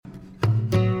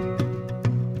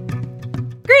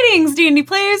Greetings, D&D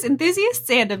players, enthusiasts,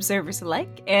 and observers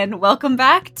alike, and welcome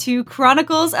back to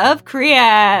Chronicles of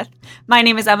Kriath. My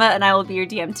name is Emma, and I will be your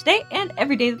DM today and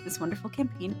every day that this wonderful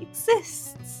campaign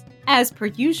exists. As per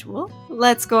usual,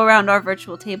 let's go around our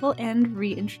virtual table and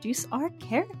reintroduce our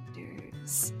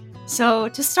characters. So,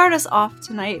 to start us off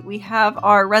tonight, we have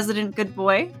our resident good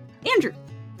boy, Andrew.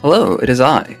 Hello, it is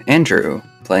I, Andrew,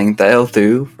 playing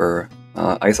Thaelthu for,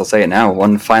 I guess I'll say it now,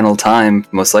 one final time,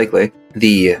 most likely,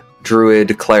 the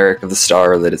Druid Cleric of the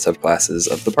Star-related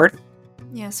subclasses of the party.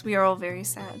 Yes, we are all very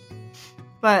sad.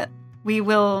 But we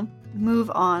will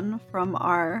move on from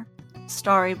our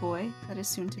starry boy, that is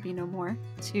soon to be no more,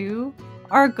 to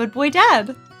our good boy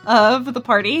dad of the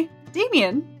party,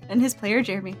 Damien, and his player,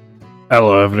 Jeremy.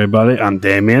 Hello everybody, I'm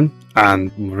Damien,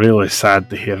 and I'm really sad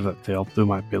to hear that Thaelthu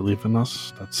might be leaving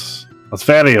us. That's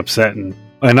very upsetting.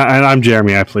 And I'm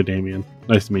Jeremy, I play Damien.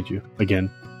 Nice to meet you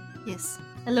again. Yes.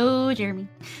 Hello, Jeremy.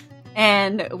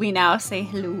 And we now say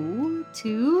hello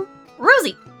to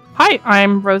Rosie. Hi,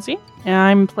 I'm Rosie, and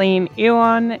I'm playing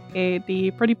Elon,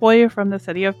 the pretty boy from the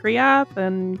city of Kriath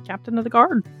and captain of the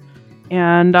guard.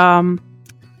 And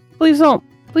please don't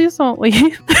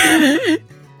leave.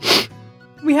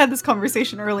 We had this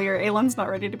conversation earlier. Elon's not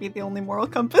ready to be the only moral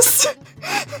compass.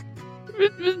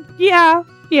 Yeah.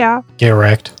 Get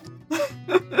wrecked.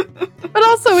 But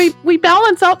also, we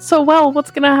balance out so well. What's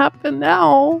gonna happen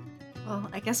now? Well,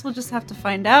 I guess we'll just have to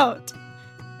find out.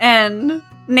 And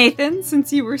Nathan,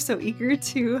 since you were so eager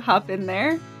to hop in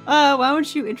there, why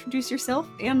don't you introduce yourself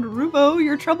and Rubo,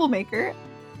 your troublemaker?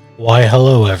 Why,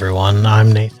 hello everyone. I'm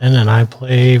Nathan, and I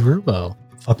play Rubo,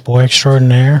 fuckboy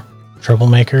extraordinaire,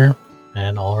 troublemaker,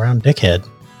 and all-around dickhead.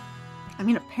 I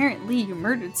mean, apparently you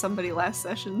murdered somebody last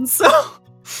session, so...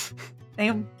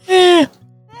 Damn.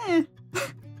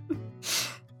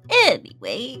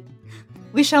 Anyway,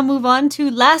 we shall move on to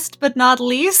last but not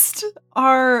least,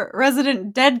 our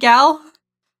resident dead gal,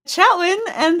 Chatwin,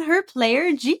 and her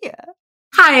player, Gia.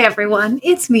 Hi everyone,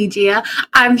 it's me, Gia.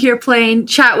 I'm here playing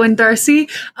Chatwin Darcy.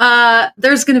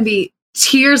 There's gonna be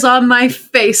tears on my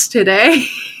face today.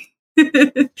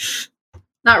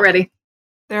 Not ready.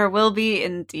 There will be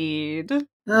indeed.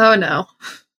 Oh no.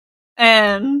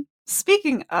 And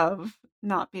speaking of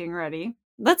not being ready,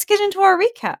 let's get into our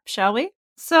recap, shall we?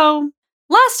 So,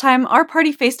 last time, our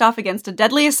party faced off against a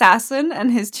deadly assassin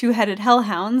and his two-headed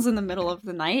hellhounds in the middle of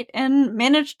the night, and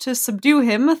managed to subdue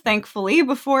him, thankfully,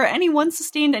 before anyone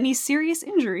sustained any serious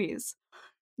injuries.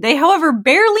 They, however,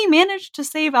 barely managed to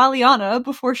save Aliana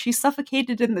before she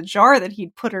suffocated in the jar that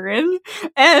he'd put her in,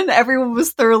 and everyone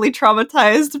was thoroughly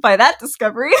traumatized by that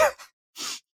discovery.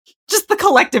 Just the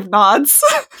collective nods.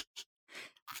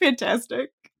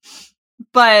 Fantastic.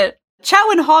 But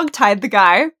Chatwin hogtied the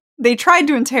guy. They tried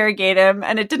to interrogate him,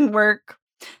 and it didn't work.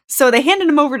 So they handed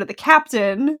him over to the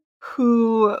captain,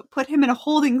 who put him in a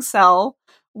holding cell,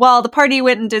 while the party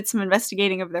went and did some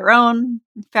investigating of their own,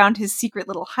 found his secret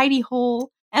little hidey hole,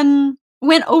 and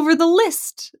went over the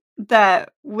list that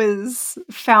was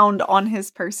found on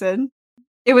his person.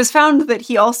 It was found that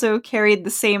he also carried the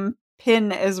same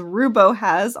pin as Rubo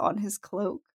has on his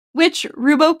cloak, which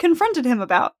Rubo confronted him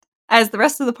about. As the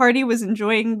rest of the party was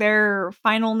enjoying their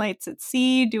final nights at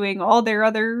sea, doing all their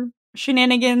other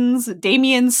shenanigans,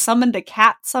 Damien summoned a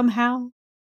cat somehow.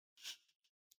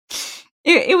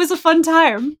 It was a fun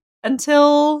time,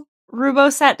 until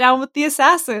Rubo sat down with the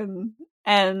assassin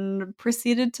and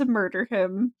proceeded to murder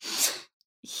him.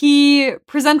 He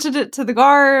presented it to the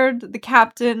guard, the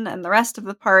captain, and the rest of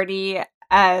the party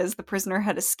as the prisoner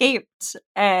had escaped,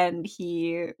 and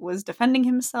he was defending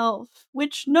himself,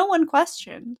 which no one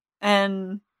questioned.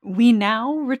 And we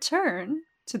now return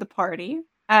to the party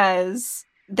as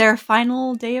their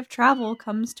final day of travel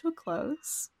comes to a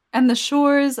close, and the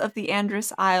shores of the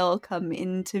Andrus Isle come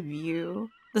into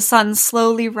view. The sun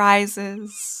slowly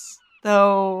rises,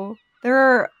 though there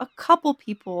are a couple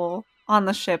people on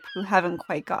the ship who haven't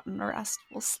quite gotten a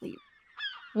restful sleep.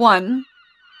 One,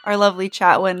 our lovely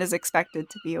Chatwin, is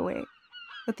expected to be awake,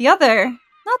 but the other,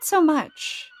 not so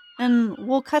much. And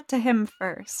we'll cut to him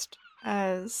first.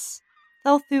 As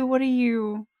Thaelthu, what are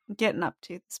you getting up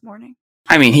to this morning?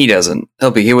 I mean, he doesn't.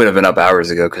 He would have been up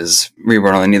hours ago, because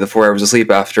Reborn only needed 4 hours of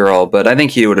sleep after all, but I think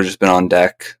he would have just been on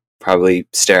deck, probably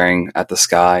staring at the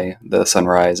sky, the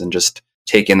sunrise, and just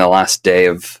taking the last day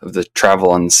of the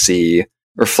travel on sea,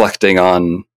 reflecting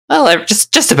on, well,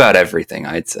 just about everything,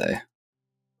 I'd say.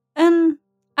 And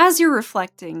as you're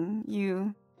reflecting,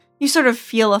 you sort of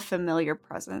feel a familiar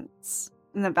presence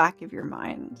in the back of your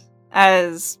mind,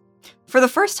 as for the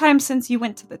first time since you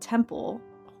went to the temple,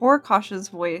 Horikosh's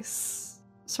voice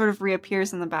sort of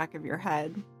reappears in the back of your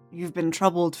head. You've been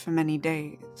troubled for many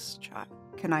days, child.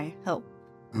 Can I help?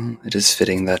 Well, it is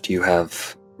fitting that you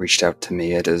have reached out to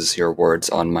me. It is your words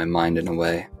on my mind in a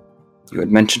way. You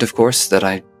had mentioned, of course, that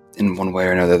I, in one way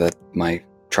or another, that my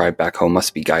tribe back home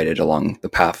must be guided along the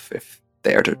path if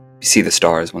they are to see the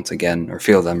stars once again, or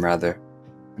feel them, rather.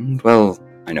 And, well,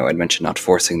 I know I'd mentioned not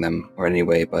forcing them or any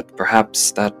way, but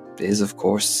perhaps that is, of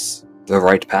course, the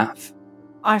right path.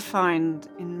 I find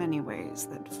in many ways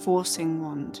that forcing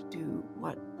one to do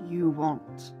what you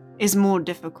want is more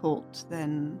difficult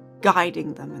than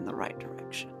guiding them in the right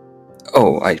direction.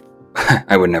 Oh,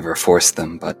 I would never force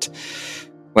them, but,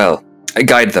 well, I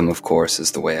guide them, of course,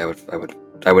 is the way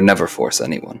I would never force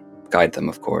anyone. Guide them,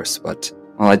 of course, but,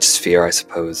 well, I just fear, I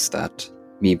suppose, that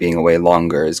me being away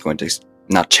longer is going to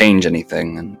not change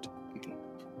anything, and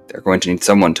they're going to need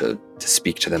someone to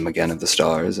speak to them again of the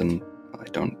stars, and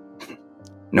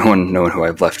no one who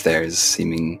I've left there is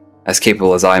seeming as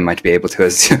capable as I might be able to,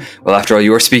 as, well, after all,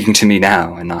 you are speaking to me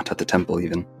now, and not at the temple,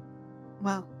 even.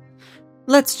 Well,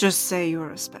 let's just say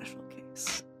you're a special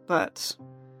case, but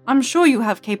I'm sure you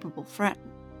have capable friends.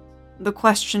 The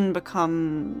question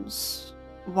becomes,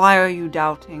 why are you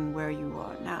doubting where you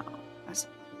are now, I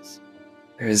suppose?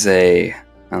 There's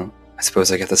well, I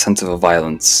suppose I get the sense of a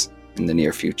violence in the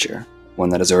near future, one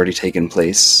that has already taken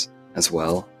place as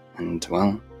well, and,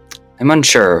 well, I'm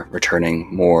unsure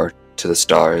returning more to the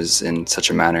stars in such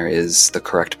a manner is the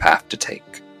correct path to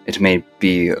take. It may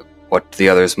be what the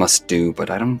others must do,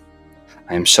 but I am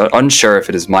unsure if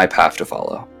it is my path to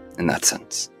follow, in that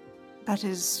sense. That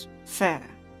is fair,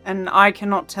 and I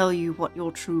cannot tell you what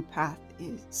your true path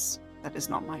is. That is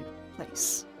not my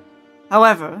place.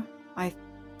 However, I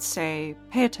say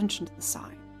pay attention to the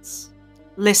signs.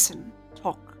 Listen,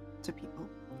 talk to people.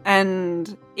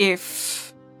 And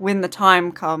if, when the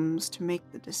time comes to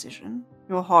make the decision,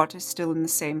 your heart is still in the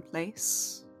same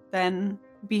place, then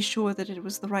be sure that it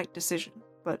was the right decision.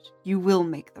 But you will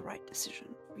make the right decision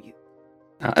for you.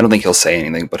 I don't think he'll say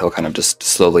anything, but he'll kind of just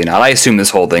slowly nod. I assume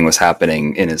this whole thing was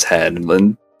happening in his head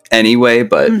anyway,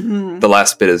 but the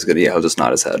last bit is good. Yeah, he'll just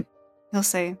nod his head. He'll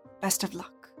say, best of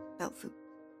luck, Belfu.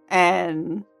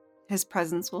 And his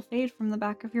presence will fade from the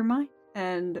back of your mind.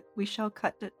 And we shall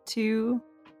cut it to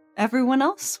everyone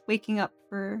else waking up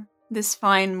for this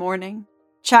fine morning.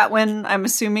 Chatwin, I'm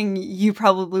assuming you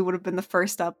probably would have been the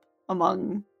first up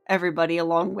among everybody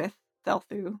along with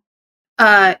Belfu.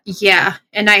 Yeah,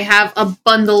 and I have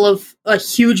a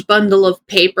huge bundle of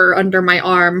paper under my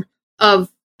arm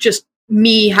of just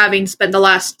me having spent the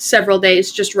last several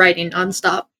days just writing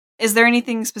nonstop. Is there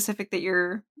anything specific that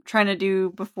you're trying to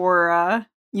do before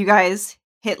you guys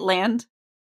hit land?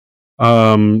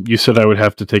 You said I would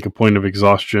have to take a point of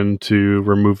exhaustion to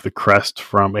remove the crest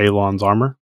from Alon's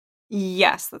armor?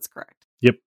 Yes, that's correct.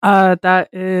 Yep.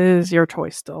 That is your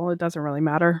choice still. It doesn't really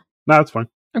matter. No, that's fine.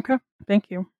 Okay,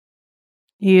 thank you.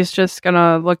 He's just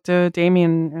gonna look to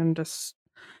Damien and just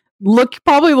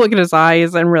probably look at his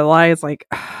eyes and realize, like,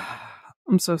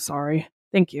 I'm so sorry.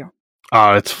 Thank you.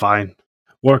 Oh, it's fine.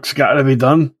 Work's gotta be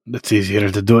done. It's easier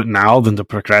to do it now than to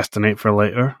procrastinate for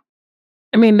later.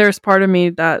 I mean, there's part of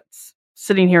me that's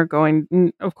sitting here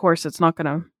going, of course, it's not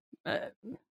gonna,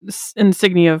 this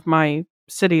insignia of my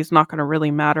city is not gonna really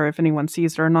matter if anyone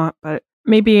sees it or not, but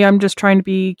maybe I'm just trying to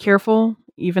be careful,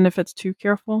 even if it's too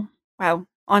careful. Well,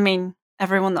 I mean,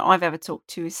 everyone that I've ever talked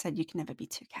to has said you can never be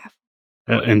too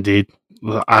careful. Indeed.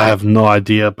 I have no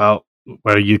idea about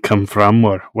where you come from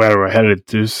or where we're headed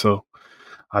to, so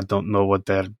I don't know what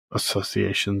their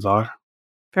associations are.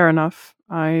 Fair enough.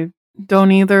 I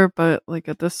don't either, but like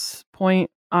at this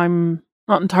point, I'm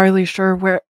not entirely sure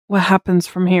what happens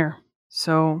from here.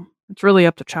 So it's really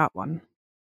up to Chatwin.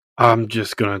 I'm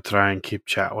just gonna try and keep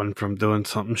Chatwin from doing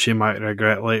something she might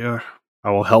regret later.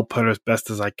 I will help her as best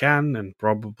as I can and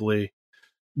probably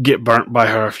get burnt by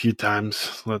her a few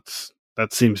times.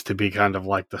 That seems to be kind of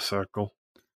like the circle.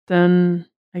 Then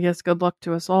I guess good luck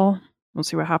to us all. We'll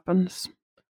see what happens.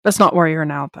 That's not where you're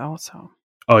now, though, so.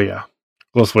 Oh yeah.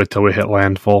 Let's wait till we hit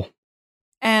landfall.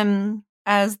 And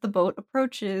as the boat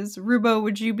approaches, Rubo,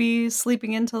 would you be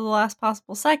sleeping until the last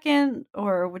possible second,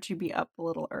 or would you be up a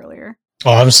little earlier?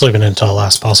 Oh, I'm sleeping until the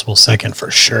last possible second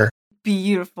for sure.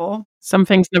 Beautiful. Some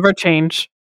things never change.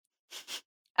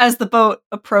 As the boat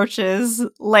approaches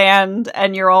land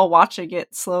and you're all watching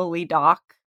it slowly dock,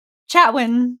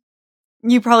 Chatwin,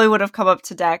 you probably would have come up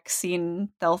to deck, seen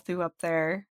Thelthu up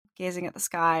there, gazing at the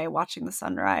sky, watching the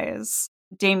sunrise,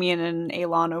 Damien and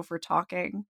Alon over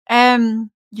talking. And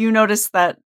you notice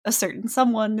that a certain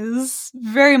someone is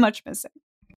very much missing.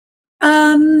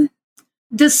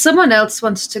 Does someone else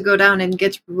wants to go down and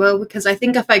get Ruo? Because I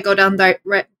think if I go down there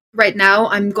right now,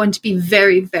 I'm going to be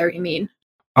very, very mean.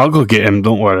 I'll go get him,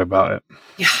 don't worry about it.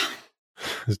 Yeah.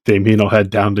 Damien will head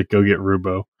down to go get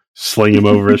Rubo, sling him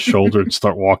over his shoulder, and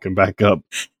start walking back up.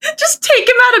 Just take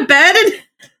him out of bed and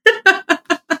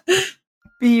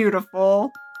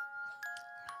Beautiful.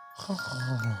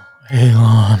 Oh,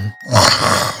 Aelon.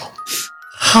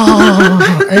 Oh,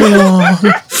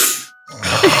 Aelon.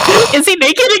 Is he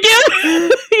naked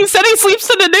again? He said he sleeps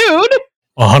in a nude.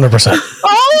 100%.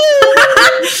 Oh!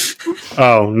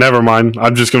 Oh, never mind.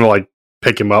 I'm just gonna like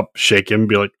pick him up, shake him,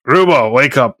 be like, Rubo,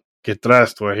 wake up, get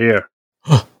dressed, we're here.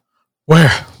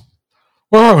 Where?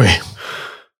 Where are we?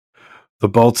 The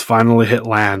boat's finally hit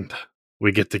land.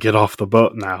 We get to get off the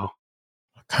boat now.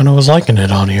 I kind of was liking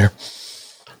it on here.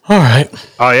 All right.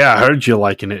 Oh yeah, I heard you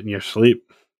liking it in your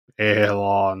sleep.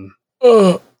 Aelon.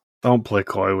 Don't play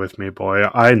coy with me, boy.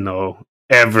 I know.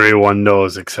 Everyone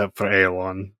knows except for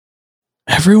Aelon.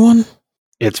 Everyone?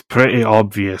 It's pretty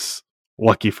obvious.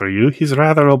 Lucky for you, he's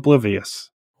rather oblivious.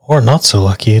 Or not so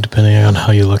lucky, depending on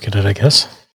how you look at it, I guess.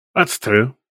 That's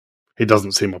true. He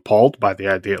doesn't seem appalled by the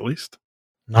idea, at least.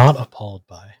 Not appalled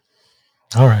by.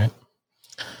 All right.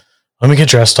 Let me get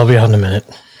dressed. I'll be out in a minute.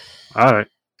 Alright.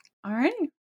 Alrighty.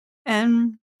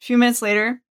 And a few minutes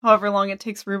later, however long it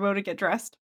takes Rubo to get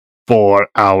dressed. 4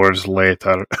 hours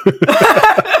later.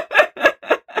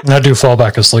 I do fall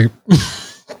back asleep.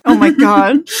 Oh my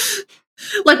god.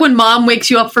 like when mom wakes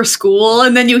you up for school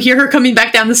and then you hear her coming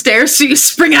back down the stairs, so you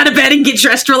spring out of bed and get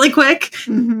dressed really quick.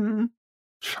 Mm-hmm.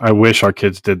 I wish our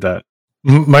kids did that.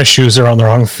 My shoes are on the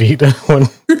wrong feet when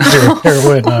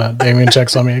Damien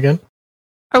checks on me again.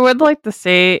 I would like to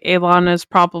say Aelon is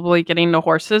probably getting the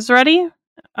horses ready,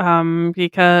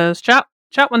 because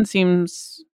Chatwin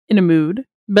seems in a mood.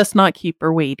 Best not keep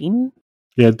her waiting.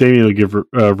 Yeah, Damien will give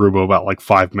Rubo about like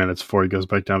 5 minutes before he goes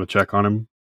back down to check on him.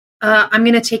 I'm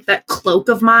going to take that cloak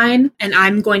of mine and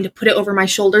I'm going to put it over my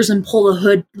shoulders and pull the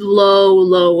hood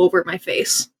low over my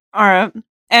face. Alright.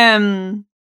 And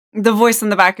the voice in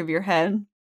the back of your head,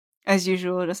 as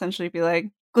usual, would essentially be like,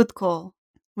 good call.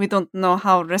 We don't know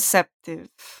how receptive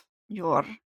your...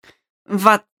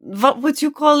 What would you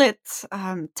call it?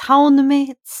 Town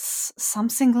mates?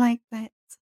 Something like that?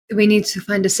 We need to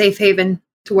find a safe haven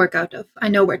to work out of. I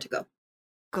know where to go.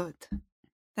 Good.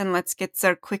 Then let's get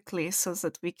there quickly so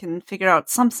that we can figure out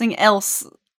something else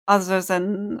other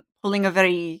than pulling a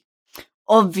very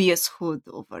obvious hood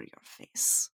over your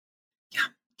face. Yeah.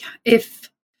 If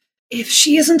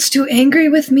she isn't too angry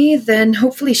with me, then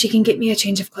hopefully she can get me a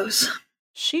change of clothes.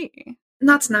 She?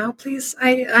 Not now, please.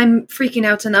 I'm freaking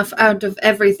out enough out of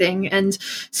everything, and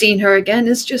seeing her again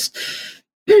is just...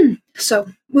 So,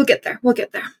 we'll get there.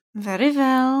 Very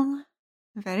well.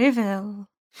 Very well.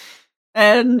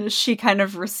 And she kind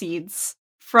of recedes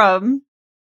from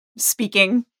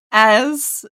speaking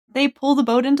as they pull the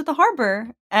boat into the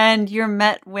harbor. And you're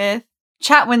met with...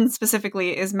 Chatwin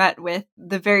specifically is met with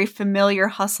the very familiar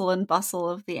hustle and bustle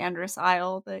of the Andrus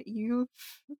Isle that you've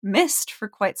missed for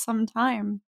quite some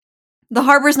time. The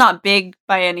harbor's not big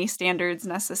by any standards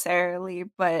necessarily,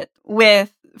 but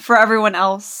for everyone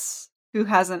else who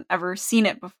hasn't ever seen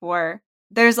it before,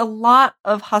 there's a lot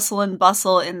of hustle and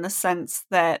bustle in the sense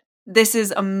that this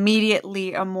is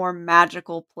immediately a more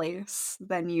magical place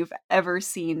than you've ever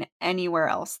seen anywhere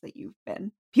else that you've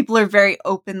been. People are very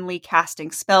openly casting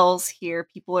spells here.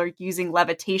 People are using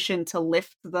levitation to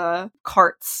lift the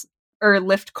carts or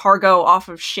lift cargo off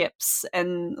of ships.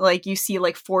 And like you see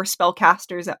like 4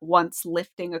 spellcasters at once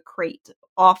lifting a crate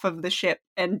off of the ship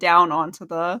and down onto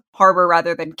the harbor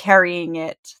rather than carrying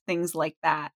it, things like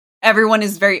that. Everyone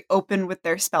is very open with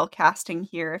their spell casting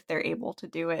here if they're able to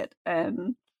do it.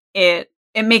 And it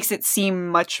makes it seem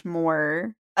much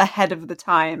more ahead of the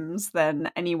times than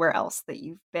anywhere else that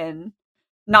you've been.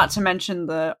 Not to mention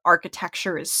the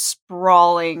architecture is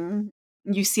sprawling.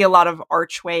 You see a lot of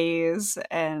archways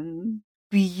and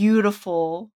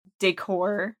beautiful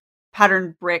decor,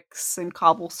 patterned bricks and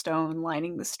cobblestone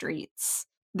lining the streets.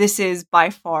 This is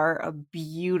by far a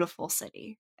beautiful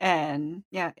city. And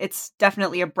yeah, it's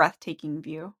definitely a breathtaking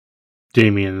view.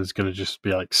 Damien is going to just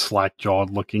be like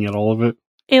slack-jawed looking at all of it.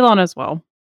 Aelon as well.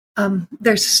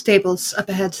 There's stables up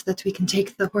ahead that we can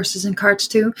take the horses and carts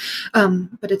to,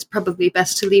 but it's probably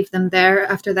best to leave them there.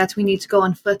 After that, we need to go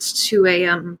on foot to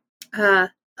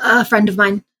a friend of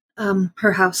mine,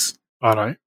 her house. All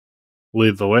right.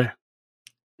 Lead the way.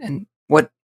 And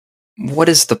what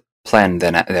is the plan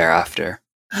then thereafter?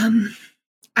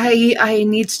 I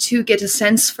need to get a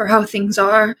sense for how things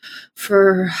are,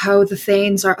 for how the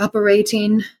Thanes are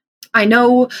operating. I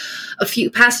know a few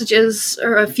passages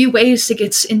or a few ways to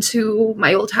get into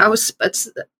my old house, but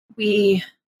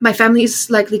my family is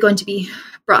likely going to be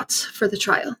brought for the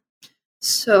trial.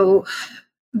 So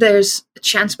there's a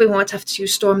chance we won't have to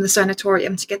storm the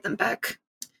sanatorium to get them back.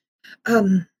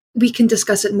 We can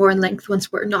discuss it more in length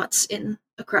once we're not in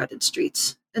a crowded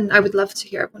street, and I would love to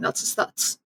hear everyone else's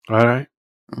thoughts. All right.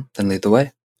 Then lead the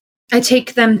way. I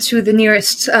take them to the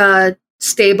nearest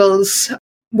stables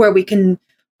where we can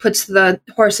put the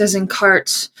horses in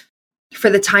carts for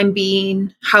the time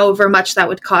being, however much that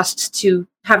would cost to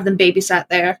have them babysat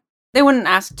there. They wouldn't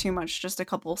ask too much, just a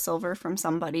couple silver from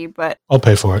somebody, but I'll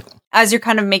pay for it. as you're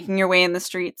kind of making your way in the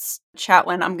streets,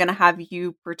 Chatwin, I'm going to have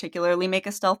you particularly make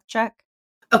a stealth check.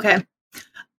 Okay.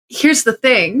 Here's the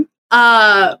thing.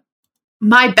 My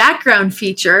background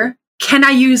feature, can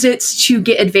I use it to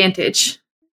get advantage?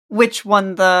 Which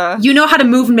one? You know how to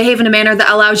move and behave in a manner that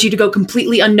allows you to go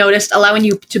completely unnoticed, allowing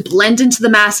you to blend into the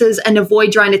masses and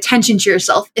avoid drawing attention to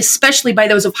yourself, especially by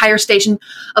those of higher station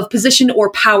of position or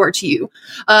power to you.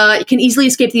 It can easily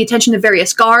escape the attention of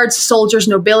various guards, soldiers,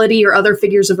 nobility, or other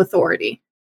figures of authority.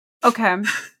 Okay.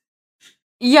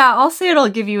 Yeah, I'll say it'll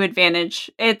give you advantage.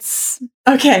 It's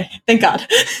Okay, thank God.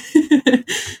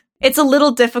 It's a little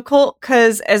difficult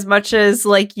because as much as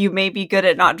like you may be good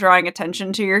at not drawing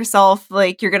attention to yourself,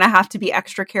 like you're going to have to be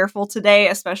extra careful today,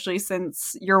 especially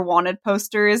since your wanted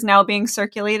poster is now being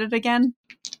circulated again.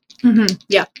 Mm-hmm.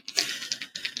 Yeah.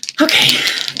 Okay.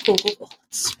 Cool.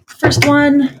 First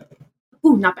one.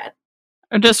 Ooh, not bad.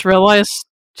 I just realized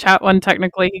Chatwin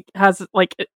technically has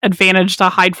like advantage to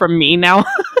hide from me now.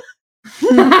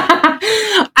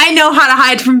 I know how to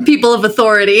hide from people of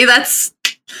authority. That's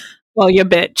Well, you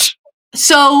bitch.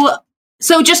 so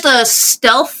just a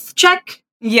stealth check?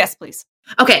 Yes, please.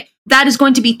 Okay, that is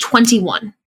going to be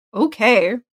 21.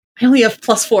 Okay. I only have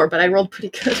 +4, but I rolled pretty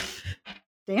good.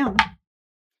 Damn.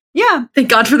 Yeah, Thank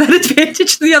God for that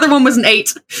advantage. The other one was an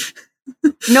 8.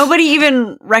 nobody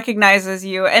even recognizes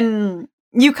you, and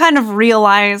you kind of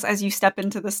realize as you step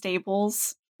into the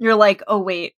stables, you're like, oh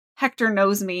wait, Hector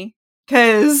knows me.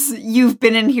 Because you've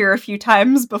been in here a few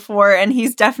times before, and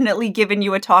he's definitely given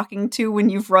you a talking to when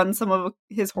you've run some of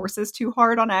his horses too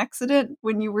hard on accident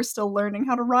when you were still learning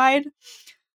how to ride.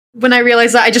 When I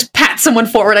realize that, I just pat someone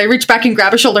forward. I reach back and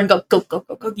grab a shoulder and go.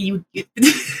 You.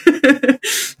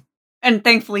 And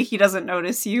thankfully he doesn't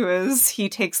notice you as he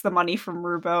takes the money from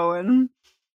Rubo and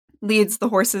leads the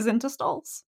horses into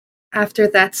stalls. After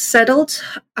that's settled,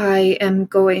 I am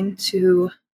going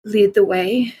to lead the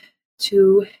way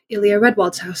to Ilya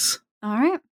Redwald's house. All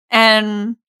right.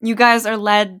 And you guys are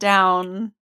led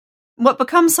down what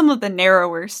becomes some of the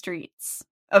narrower streets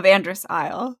of Andrus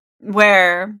Isle,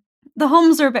 where the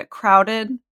homes are a bit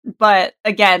crowded, but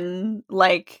again,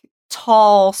 like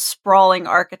tall, sprawling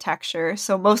architecture.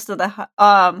 So most of the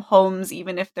homes,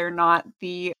 even if they're not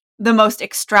the most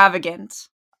extravagant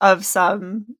of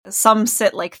some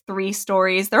sit like 3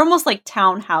 stories. They're almost like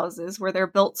townhouses where they're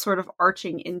built sort of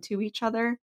arching into each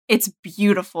other. It's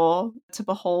beautiful to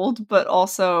behold, but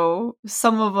also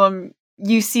some of them,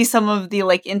 you see some of the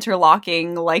like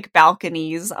interlocking like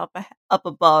balconies up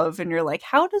above, and you're like,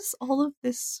 how does all of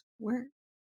this work?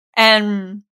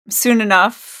 And soon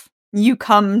enough, you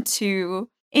come to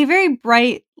a very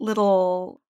bright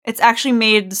little, it's actually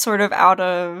made sort of out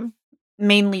of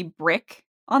mainly brick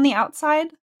on the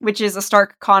outside, which is a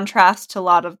stark contrast to a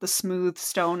lot of the smooth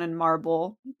stone and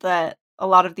marble that a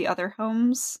lot of the other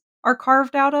homes are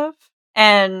carved out of.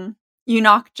 And you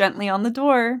knock gently on the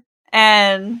door,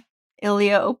 and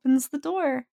Ilya opens the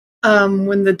door.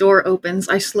 When the door opens,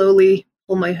 I slowly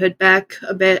pull my hood back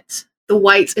a bit. The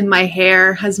white in my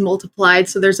hair has multiplied,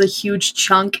 so there's a huge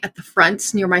chunk at the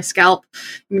front near my scalp,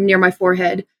 near my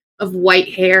forehead, of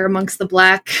white hair amongst the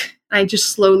black. I just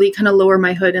slowly kind of lower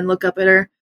my hood and look up at her.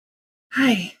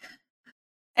 Hi.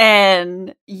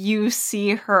 And you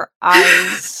see her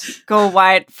eyes go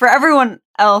wide. For everyone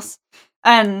else,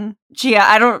 and Gia,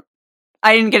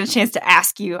 I didn't get a chance to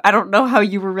ask you. I don't know how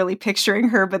you were really picturing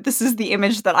her, but this is the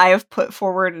image that I have put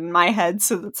forward in my head,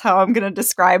 so that's how I'm going to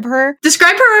describe her.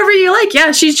 Describe her however you like.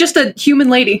 Yeah, she's just a human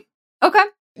lady. Okay.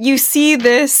 You see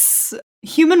this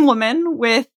human woman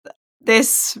with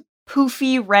this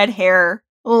poofy red hair,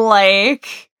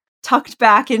 like tucked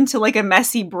back into like a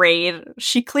messy braid.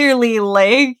 She clearly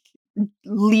like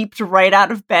leaped right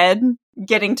out of bed,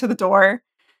 getting to the door.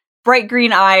 Bright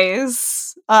green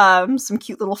eyes, some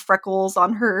cute little freckles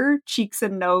on her cheeks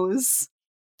and nose.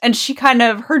 And she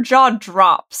her jaw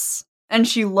drops, and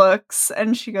she looks,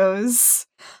 and she goes,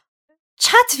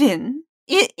 Chatwin,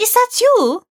 is that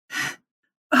you?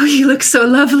 Oh, you look so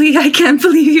lovely. I can't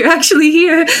believe you're actually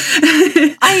here.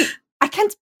 I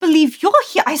can't believe you're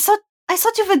here. I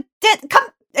thought you were dead. Come.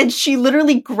 And she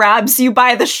literally grabs you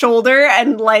by the shoulder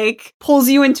and like pulls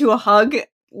you into a hug,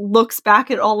 looks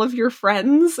back at all of your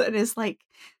friends and is like,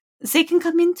 they can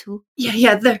come in too.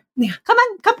 Yeah, there. Yeah. Come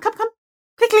on, come.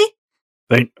 Quickly.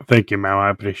 Thank you, ma'am. I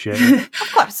appreciate it.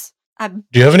 Of course. Do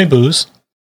you have any booze?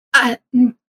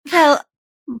 Well,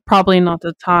 Probably not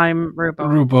the time, Rubo.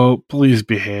 Rubo, please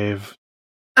behave.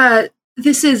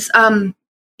 This is,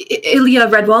 Ilya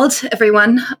Redwald,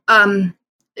 everyone.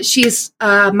 She's,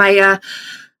 my,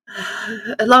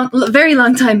 very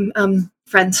long time,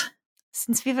 friend.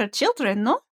 since we were children,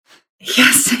 no?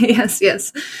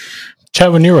 Yes.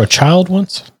 Chad, when you were a child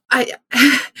once? I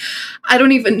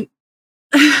don't even...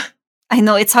 I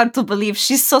know, it's hard to believe.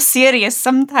 She's so serious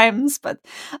sometimes, but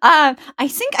I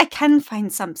think I can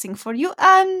find something for you.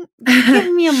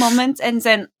 Give me a moment, and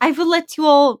then I will let you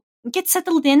all get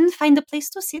settled in, find a place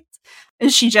to sit.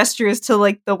 And she gestures to,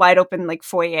 like, the wide open, like,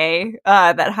 foyer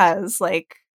that has,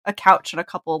 like, a couch and a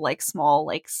couple, like, small,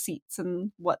 like, seats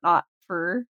and whatnot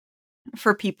for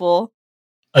people.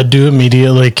 I do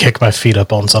immediately kick my feet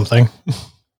up on something.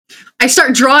 I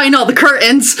start drawing all the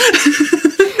curtains.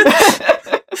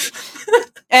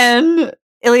 And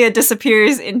Ilya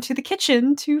disappears into the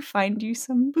kitchen to find you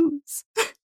some booze.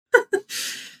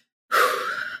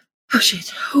 Oh,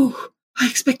 shit. Oh, I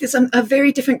expected a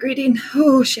very different greeting.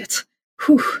 Oh, shit.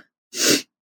 Whew.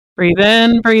 Breathe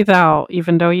in, breathe out,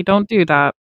 even though you don't do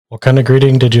that. What kind of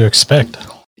greeting did you expect?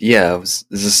 Yeah, is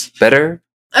this better?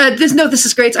 This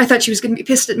is great. I thought she was going to be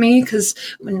pissed at me, because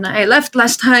when I left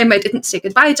last time, I didn't say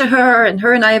goodbye to her, and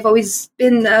her and I have always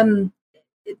been,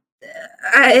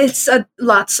 it's a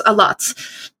lot.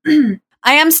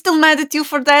 I am still mad at you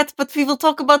for that, but we will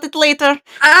talk about it later.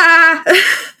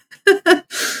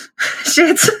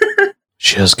 Shit.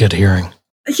 She has good hearing.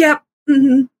 Yeah.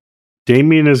 Mm-hmm.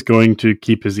 Damien is going to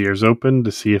keep his ears open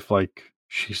to see if, like,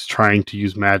 she's trying to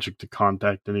use magic to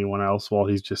contact anyone else while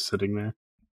he's just sitting there.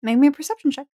 Make me a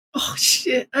perception check. Oh,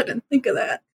 shit. I didn't think of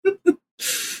that.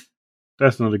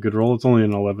 That's not a good roll. It's only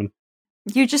an 11.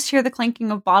 You just hear the clanking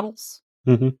of bottles.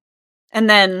 Mm-hmm. And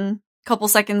then a couple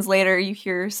seconds later, you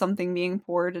hear something being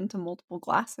poured into multiple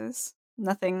glasses.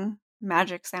 Nothing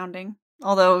magic sounding.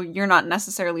 Although you're not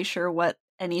necessarily sure what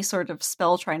any sort of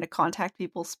spell trying to contact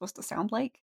people is supposed to sound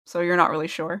like. So you're not really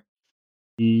sure.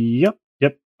 Yep,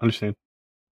 understand.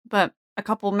 But a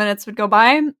couple minutes would go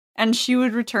by, and she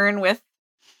would return with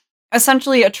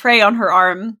essentially a tray on her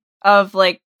arm of,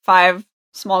 like, 5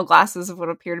 small glasses of what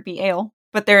appear to be ale.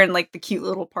 But they're in, like, the cute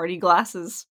little party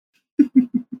glasses.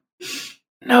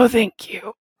 No, thank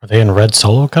you. Are they in red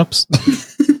Solo cups?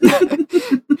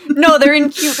 No, they're in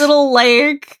cute little,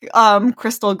 like,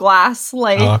 crystal glass.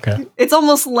 Like, Oh, okay. It's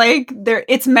almost like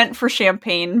it's meant for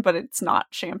champagne, but it's not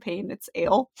champagne, it's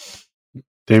ale.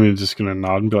 Damien's just going to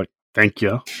nod and be like, thank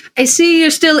you. I see you're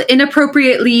still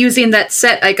inappropriately using that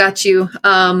set I got you.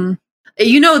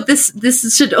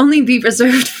 This should only be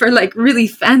reserved for, like, really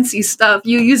fancy stuff.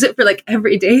 You use it for, like,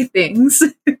 everyday things.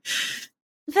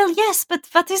 Well, yes, but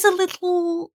what is a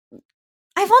little...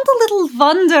 I want a little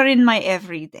wonder in my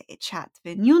everyday,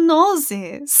 Chatwin. You know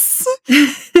this.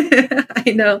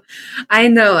 I know.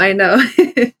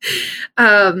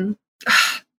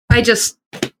 I just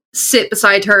sit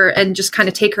beside her and just kind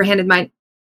of take her hand in mine.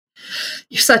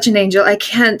 You're such an angel. I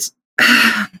can't...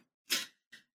 I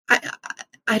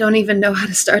don't even know how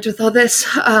to start with all this.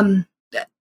 When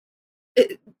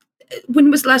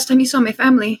was the last time you saw my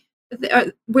family?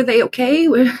 Were they okay?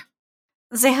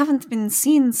 They haven't been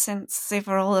seen since they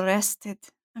were all arrested.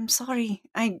 I'm sorry.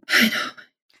 I know.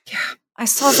 Yeah. I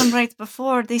saw them right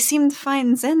before. They seemed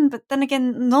fine then, but then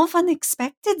again, no one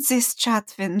expected this,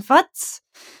 Chatwin. What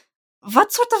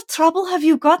sort of trouble have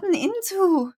you gotten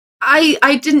into?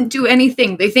 I didn't do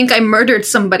anything. They think I murdered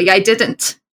somebody. I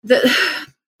didn't.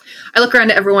 I look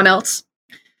around at everyone else.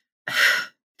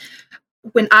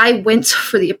 When I went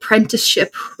for the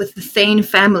apprenticeship with the Thane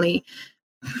family,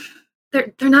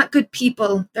 they're not good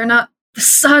people. They're not. The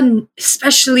son,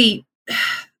 especially,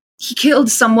 he killed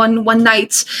someone one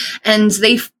night, and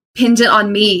they pinned it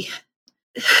on me.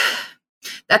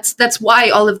 That's why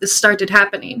all of this started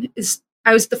happening. Is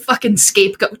I was the fucking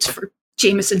scapegoat for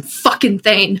Jameson fucking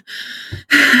Thane.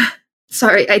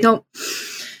 Sorry, I don't.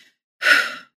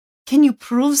 Can you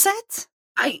prove that?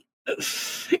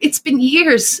 It's been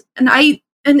years, and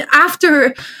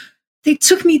after they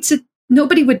took me to,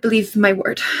 nobody would believe my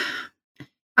word.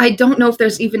 I don't know if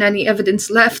there's even any evidence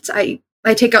left. I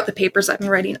take out the papers I've been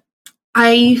writing.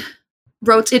 I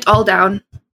wrote it all down,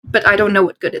 but I don't know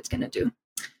what good it's gonna do.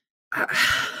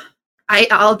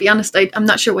 I'll be honest. I'm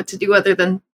not sure what to do other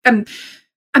than I'm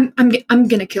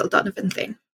gonna kill Donovan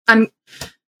Thane.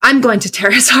 I'm going to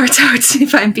tear his heart out,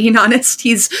 if I'm being honest.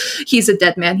 He's a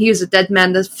dead man. He was a dead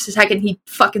man the second he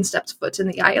fucking stepped foot in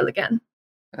the aisle again.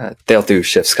 Thale'Thu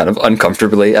shifts kind of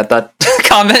uncomfortably at that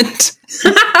comment.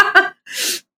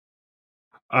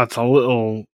 That's a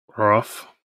little rough.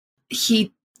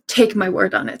 Take my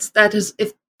word on it. That is,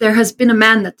 if there has been a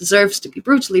man that deserves to be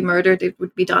brutally murdered, it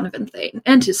would be Donovan Thane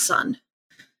and his son.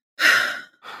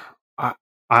 I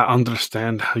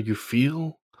understand how you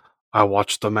feel. I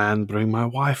watched a man bring my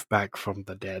wife back from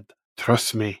the dead.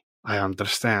 Trust me, I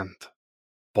understand.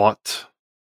 But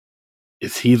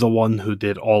is he the one who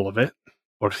did all of it?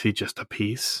 Or is he just a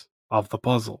piece of the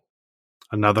puzzle?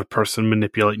 Another person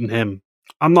manipulating him.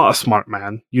 I'm not a smart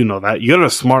man. You know that. You're a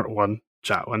smart one,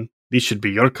 Chatwin. These should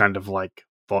be your kind of,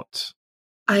 thoughts.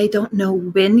 I don't know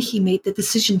when he made the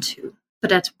decision to,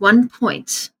 but at one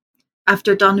point,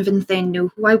 after Donovan Thane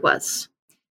knew who I was,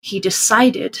 he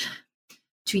decided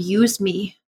to use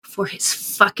me for his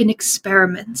fucking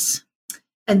experiments.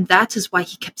 And that is why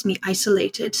he kept me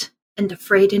isolated and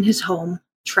afraid in his home,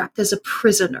 trapped as a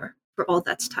prisoner for all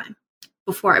that time,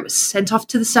 before I was sent off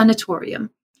to the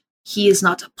sanatorium. He is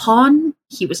not a pawn.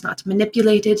 He was not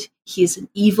manipulated. He is an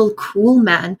evil, cruel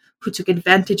man who took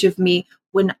advantage of me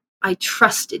when I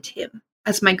trusted him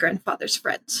as my grandfather's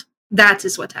friend. That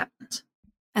is what happened.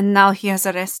 And now he has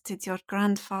arrested your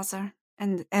grandfather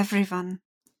and everyone.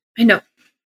 I know.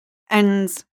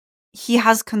 And he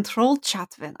has controlled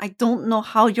Chatwin. I don't know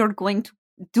how you're going to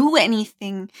do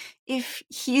anything if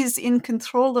he is in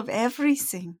control of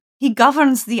everything. He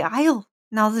governs the Isle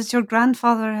now that your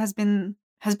grandfather has been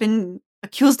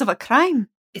accused of a crime.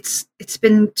 It's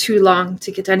been too long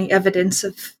to get any evidence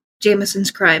of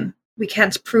Jameson's crime. We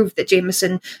can't prove that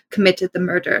Jameson committed the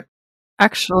murder.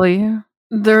 Actually,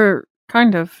 there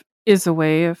kind of is a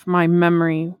way, if my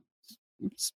memory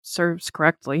serves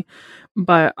correctly,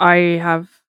 but I have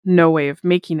no way of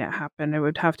making it happen. It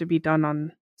would have to be done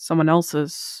on someone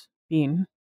else's being.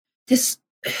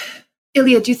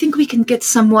 Ilya, do you think we can get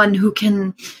someone who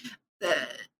can...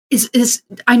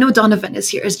 I know Donovan is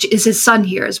here. Is his son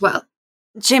here as well?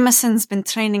 Jameson's been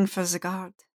training for the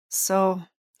guard, so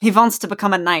he wants to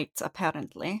become a knight,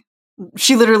 apparently.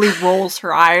 She literally rolls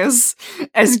her eyes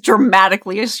as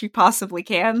dramatically as she possibly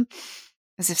can,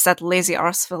 as if that lazy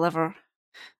arse will ever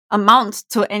amount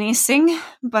to anything,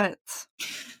 but...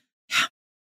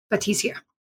 But he's here.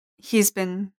 He's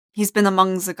been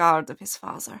among the guard of his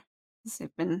father.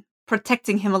 They've been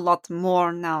protecting him a lot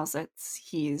more now that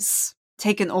he's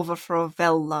taken over for a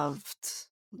well-loved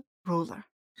ruler.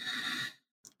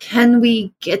 Can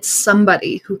we get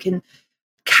somebody who can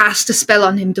cast a spell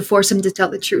on him to force him to tell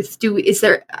the truth?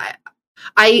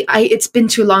 It's been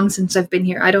too long since I've been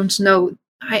here. I don't know.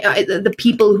 The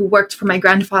people who worked for my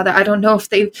grandfather, I don't know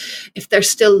if they're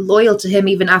still loyal to him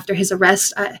even after his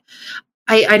arrest.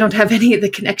 I don't have any of the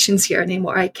connections here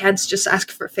anymore. I can't just ask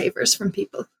for favors from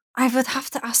people. I would have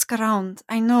to ask around.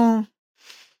 I know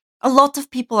a lot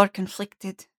of people are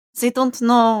conflicted. They don't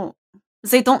know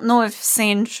if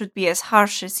Thane should be as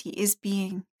harsh as he is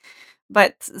being.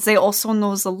 But they also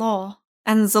know the law.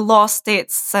 And the law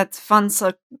states that once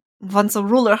a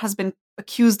ruler has been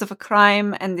accused of a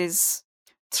crime and is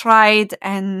tried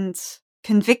and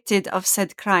convicted of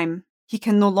said crime, he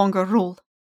can no longer rule.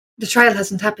 The trial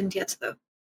hasn't happened yet, though.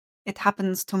 It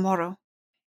happens tomorrow.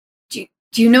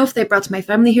 Do you know if they brought my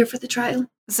family here for the trial?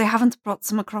 They haven't brought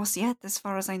them across yet, as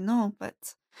far as I know,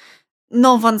 but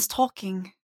no one's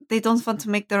talking. They don't want to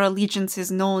make their allegiances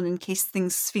known in case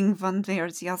things swing one way or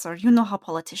the other. You know how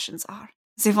politicians are.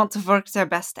 They want to work their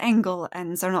best angle,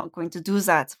 and they're not going to do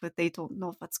that, but they don't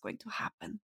know what's going to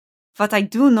happen. What I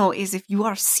do know is if you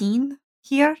are seen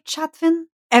here, Chatwin,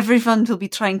 everyone will be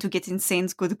trying to get in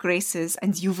Thane's good graces,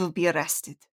 and you will be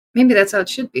arrested. Maybe that's how it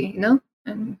should be, you know?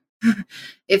 And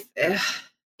if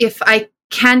I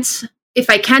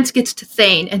can't get to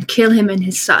Thane and kill him and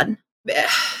his son,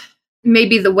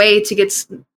 maybe the way to get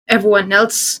everyone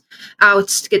else out,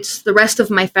 to get the rest of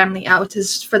my family out,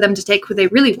 is for them to take who they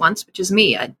really want, which is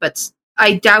me. But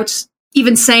I doubt,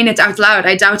 even saying it out loud,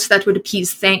 I doubt that would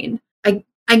appease Thane.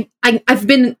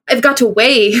 I've got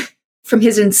away from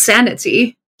his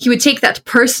insanity. He would take that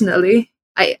personally.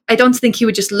 I don't think he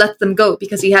would just let them go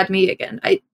because he had me again.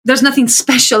 There's nothing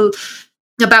special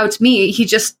about me. He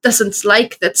just doesn't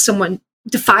like that someone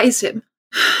defies him.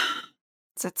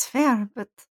 That's fair, but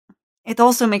it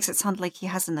also makes it sound like he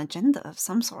has an agenda of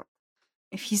some sort.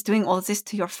 If he's doing all this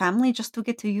to your family just to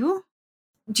get to you?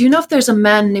 Do you know if there's a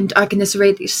man named Arcanis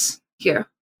Radis here?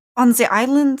 On the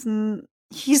island,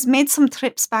 he's made some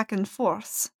trips back and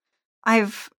forth.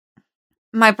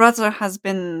 My brother has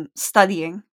been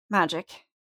studying magic.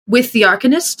 With the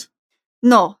Arcanist?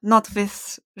 No, not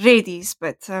with Radis,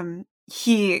 but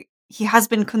he he has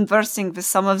been conversing with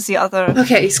some of the other...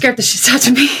 Okay, he scared the shit out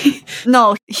of me.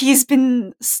 No, he's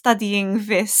been studying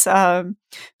this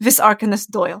Arcanist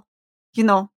Doyle. You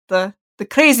know, the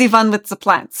crazy one with the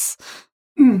plants.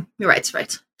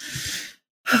 Right.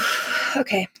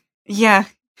 Okay. Yeah.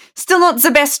 Still not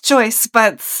the best choice,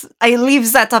 but I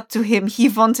leave that up to him. He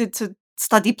wanted to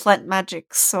study plant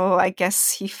magic, so I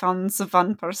guess he found the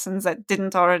one person that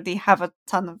didn't already have a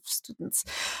ton of students.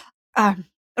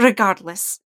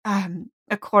 Regardless,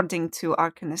 according to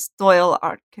Arcanist Doyle,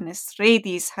 Arcanist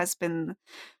Rades has been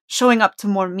showing up to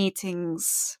more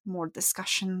meetings, more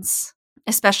discussions,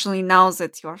 especially now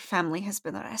that your family has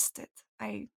been arrested.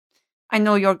 I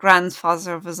know your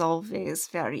grandfather was always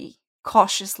very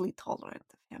cautiously tolerant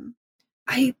of him.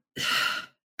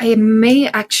 I may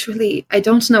actually, I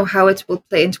don't know how it will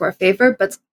play into our favor,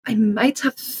 but I might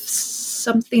have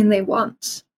something they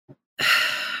want.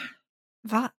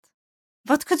 What?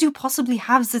 What could you possibly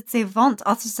have that they want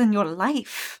other than your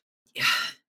life?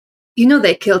 You know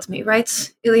they killed me,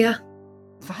 right, Ilya?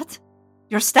 What?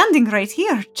 You're standing right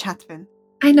here, Chatwin.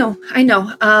 I know.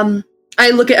 I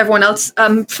look at everyone else,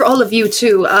 for all of you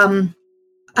too.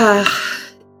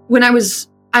 When I was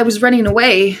running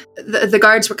away, the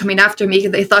guards were coming after me.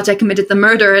 They thought I committed the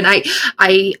murder, and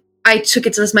I took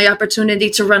it as my opportunity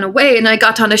to run away, and I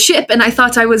got on a ship, and I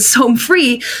thought I was home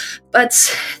free, but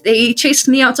they chased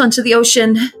me out onto the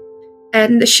ocean,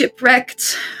 and the ship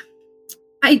wrecked.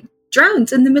 I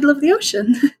drowned in the middle of the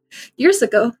ocean years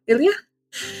ago, Ilya,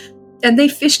 and they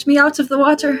fished me out of the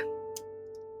water.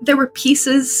 There were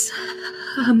pieces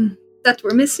that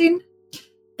were missing,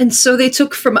 and so they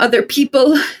took from other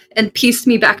people and pieced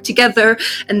me back together,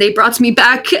 and they brought me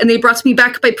back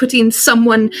by putting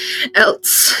someone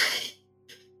else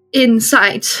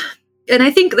inside. And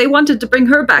I think they wanted to bring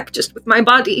her back just with my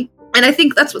body, and I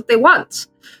think that's what they want.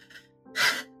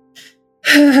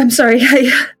 I'm sorry,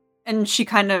 And she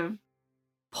kind of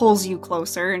pulls you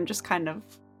closer and just kind of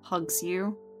hugs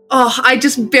you. Oh, I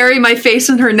just bury my face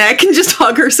in her neck and just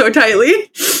hug her so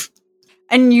tightly.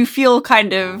 And you feel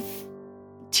kind of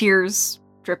tears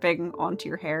dripping onto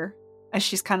your hair as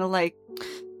she's kind of like,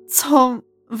 so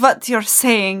what you're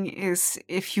saying is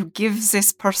if you give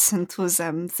this person to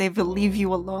them, they will leave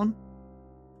you alone?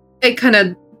 I kind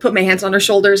of put my hands on her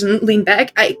shoulders and lean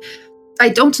back. I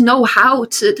don't know how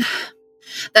to...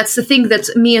 That's the thing that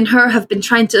me and her have been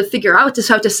trying to figure out, is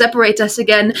how to separate us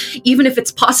again. Even if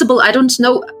it's possible, I don't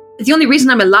know. The only reason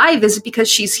I'm alive is because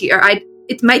she's here.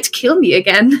 It might kill me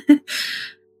again.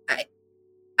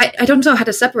 I don't know how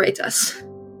to separate us.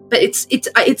 But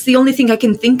it's the only thing I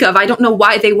can think of. I don't know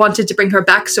why they wanted to bring her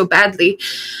back so badly.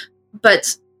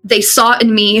 But they saw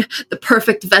in me the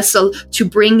perfect vessel to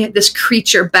bring this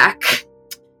creature back.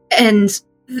 And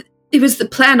it was the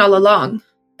plan all along.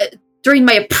 During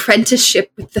my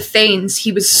apprenticeship with the Thanes,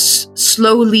 he was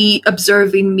slowly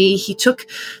observing me. He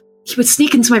would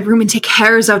sneak into my room and take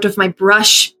hairs out of my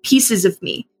brush, pieces of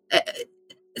me,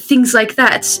 things like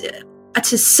that,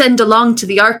 to send along to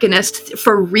the Arcanist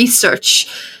for research.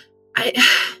 I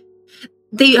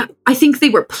think they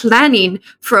were planning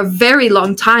for a very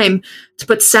long time to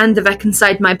put Sandevek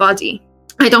inside my body.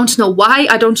 I don't know why,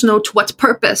 I don't know to what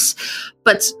purpose,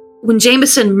 but when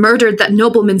Jameson murdered that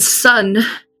nobleman's son,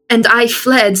 and I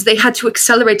fled, they had to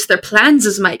accelerate their plans,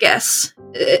 is my guess.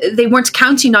 They weren't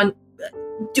counting on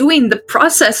doing the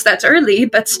process that early,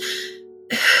 but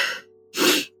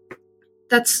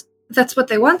that's what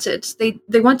they wanted.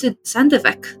 They wanted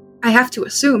Sandevek. I have to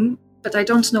assume, but I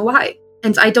don't know why.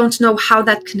 And I don't know how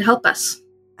that can help us.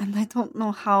 And I don't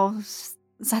know how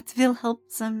that will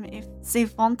help them if they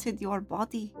wanted your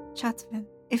body, Chatwin.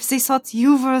 If they thought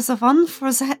you were the one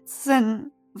for that,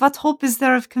 then what hope is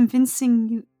there of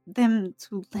convincing them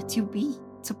to let you be?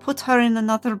 To put her in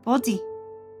another body?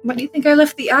 Why do you think I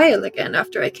left the Isle again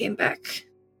after I came back?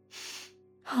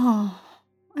 Oh,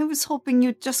 I was hoping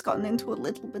you'd just gotten into a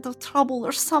little bit of trouble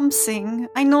or something.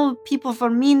 I know people were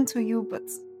mean to you, but...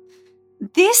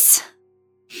 this?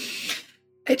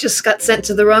 I just got sent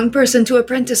to the wrong person to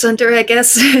apprentice under, I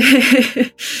guess.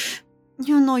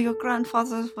 You know your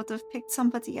grandfather would have picked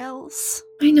somebody else.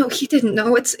 I know, he didn't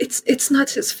know. It's not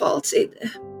his fault.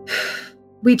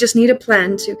 We just need a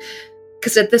plan to...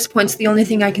 Because at this point, the only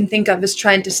thing I can think of is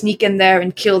trying to sneak in there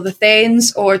and kill the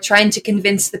Thanes, or trying to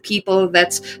convince the people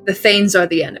that the Thanes are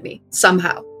the enemy,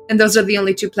 somehow. And those are the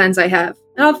only two plans I have.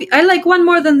 I like one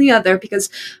more than the other, because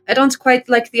I don't quite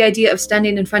like the idea of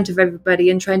standing in front of everybody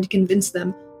and trying to convince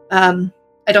them. I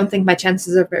don't think my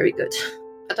chances are very good.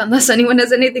 But unless anyone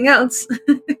has anything else,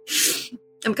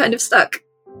 I'm kind of stuck.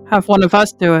 Have one of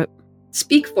us do it.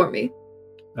 Speak for me.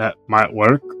 That might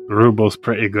work. Rubo's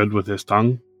pretty good with his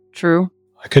tongue. True.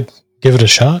 I could give it a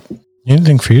shot.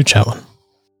 Anything for you, Chatwin.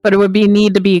 But it would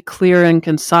need to be clear and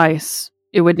concise.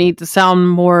 It would need to sound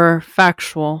more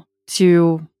factual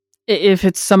if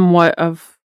it's somewhat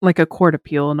of like a court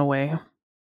appeal in a way.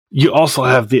 You also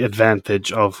have the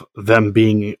advantage of them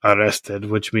being arrested,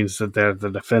 which means that they're the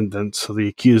defendants, so the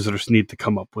accusers need to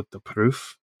come up with the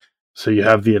proof. So you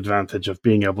have the advantage of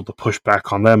being able to push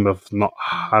back on them of not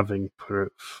having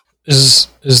proof. Is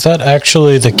that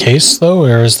actually the case, though,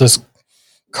 or is this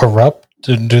corrupt?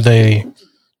 Do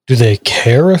they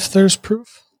care if there's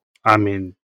proof? I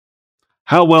mean,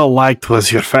 how well liked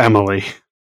was your family?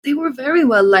 They were very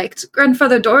well liked.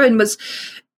 Grandfather Doran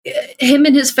him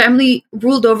and his family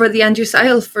ruled over the Andrews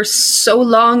Isle for so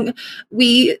long.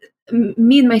 Me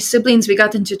and my siblings, we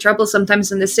got into trouble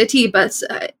sometimes in the city, but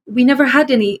we never had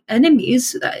any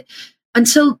enemies.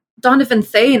 Until Donovan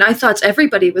Thane, I thought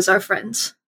everybody was our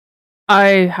friends.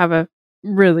 I have a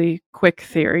really quick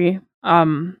theory.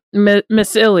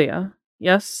 Miss Ilya,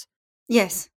 yes?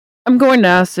 Yes. I'm going to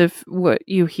ask if what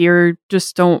you hear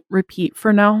just don't repeat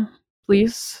for now,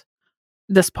 please.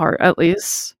 This part, at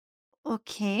least.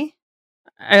 Okay.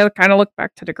 I kind of look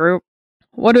back to the group.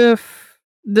 What if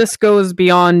this goes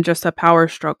beyond just a power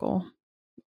struggle?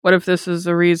 What if this is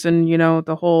the reason,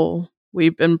 the whole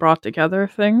we've been brought together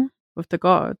thing with the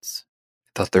gods?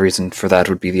 I thought the reason for that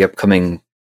would be the upcoming,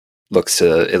 looks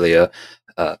to Ilya,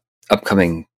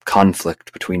 upcoming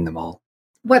conflict between them all.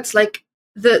 What's like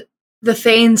the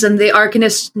Thanes and the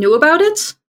Arcanists knew about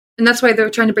it? And that's why they're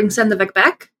trying to bring Sendevek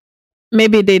back?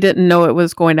 Maybe they didn't know it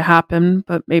was going to happen,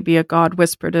 but maybe a god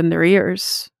whispered in their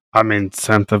ears. I mean,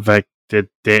 Sendevek did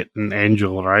date an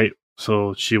angel, right?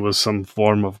 So she was some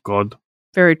form of god.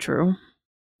 Very true.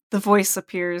 The voice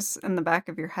appears in the back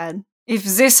of your head. If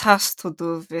this has to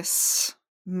do with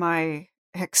my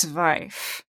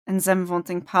ex-wife and them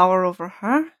wanting power over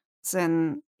her,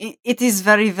 then it is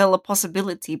very well a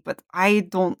possibility, but I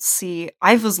don't see...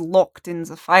 I was locked in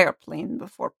the fire plane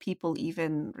before people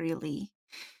even really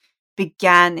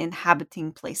began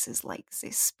inhabiting places like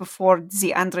this, before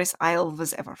the Andres Isle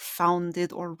was ever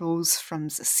founded or rose from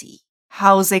the sea.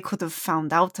 How they could have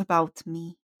found out about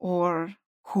me, or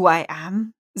who I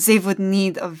am, they would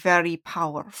need a very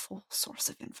powerful source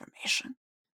of information.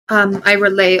 I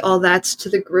relay all that to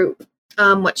the group,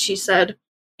 what she said.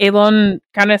 Elon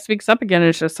kind of speaks up again.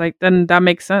 It's just like, then that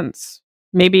makes sense.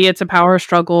 Maybe it's a power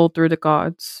struggle through the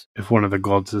gods. If one of the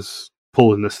gods is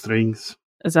pulling the strings.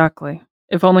 Exactly.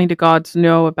 If only the gods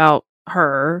know about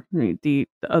her, the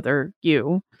other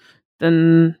you,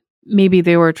 then maybe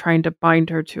they were trying to bind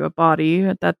her to a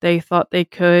body that they thought they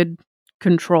could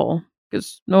control.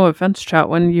 Because, no offense,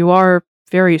 Chatwin, you are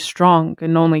very strong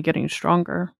and only getting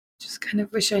stronger. Just kind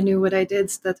of wish I knew what I did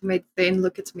so that made Thane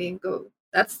look at me and go,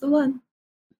 that's the one.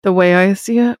 The way I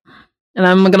see it. And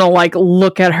I'm gonna,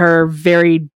 look at her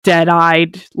very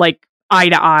dead-eyed, eye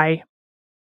to eye.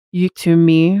 To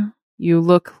me, you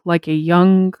look like a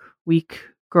young, weak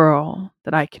girl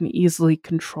that I can easily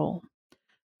control.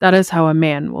 That is how a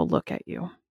man will look at you,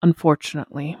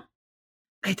 unfortunately.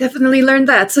 I definitely learned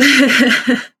that.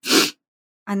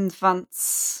 And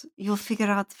once you figure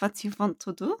out what you want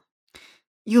to do,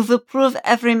 you will prove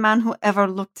every man who ever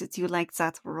looked at you like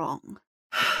that wrong.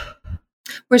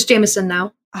 Where's Jameson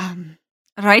now?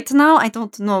 Right now, I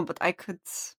don't know, but I could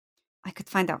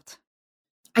find out.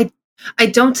 I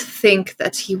don't think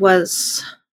that he was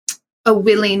a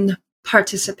willing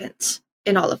participant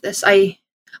in all of this. I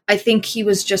think he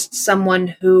was just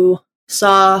someone who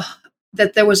saw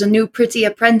that there was a new pretty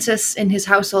apprentice in his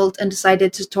household and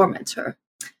decided to torment her.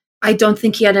 I don't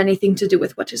think he had anything to do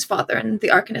with what his father and the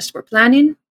Arcanist were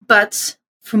planning, but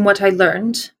from what I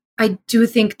learned, I do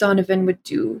think Donovan would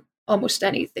do almost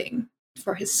anything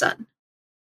for his son.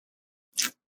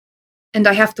 And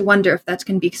I have to wonder if that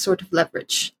can be sort of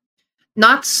leverage.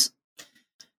 Not,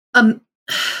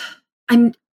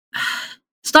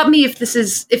 stop me if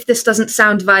this doesn't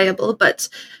sound viable, but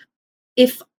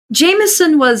if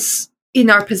Jameson was in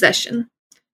our possession,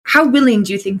 how willing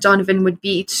do you think Donovan would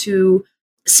be to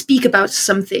speak about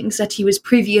some things that he was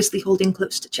previously holding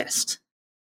close to chest?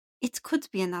 It could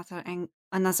be another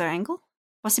angle,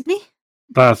 possibly.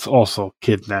 That's also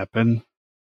kidnapping.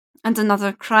 And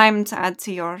another crime to add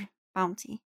to your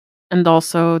bounty. And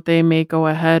also, they may go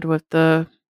ahead with the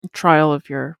trial of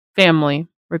your family,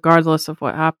 regardless of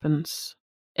what happens.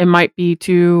 It might be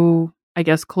too,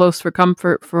 close for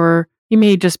comfort for... He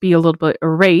may just be a little bit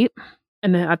irate,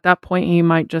 and at that point, he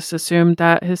might just assume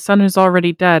that his son is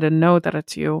already dead and know that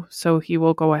it's you, so he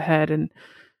will go ahead and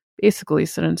basically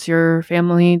sentence your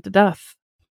family to death.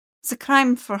 The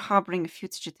crime for harboring a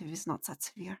fugitive is not that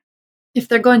severe. If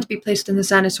they're going to be placed in the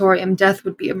sanatorium, death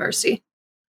would be a mercy.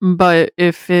 But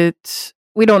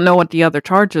we don't know what the other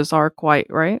charges are quite,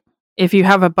 right? If you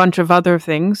have a bunch of other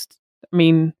things, I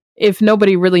mean, if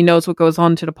nobody really knows what goes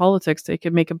on to the politics, they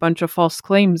could make a bunch of false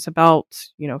claims about,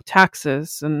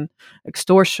 taxes and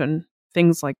extortion,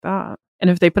 things like that. And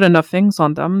if they put enough things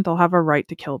on them, they'll have a right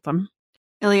to kill them.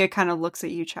 Ilya kind of looks at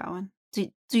you, Chowan.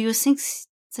 Do you think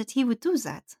that he would do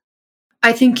that?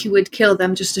 I think he would kill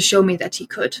them just to show me that he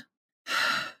could.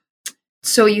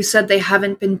 So you said they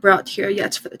haven't been brought here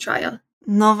yet for the trial?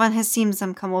 No one has seen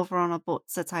them come over on a boat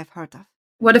that I've heard of.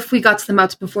 What if we got them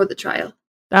out before the trial?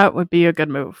 That would be a good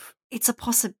move. It's a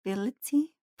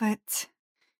possibility, but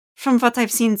from what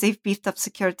I've seen, they've beefed up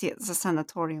security at the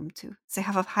sanatorium too. They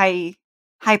have a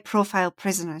high-profile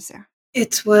prisoners there.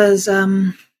 It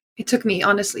took me,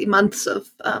 honestly, months of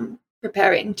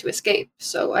preparing to escape,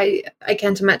 so I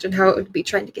can't imagine how it would be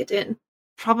trying to get in.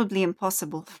 Probably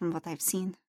impossible from what I've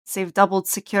seen. They've doubled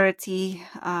security.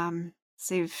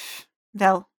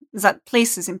 That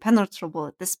place is impenetrable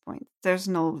at this point. There's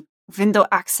no window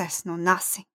access, no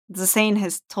nothing. The Thane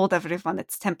has told everyone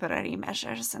it's temporary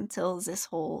measures until this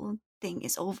whole thing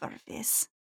is over with.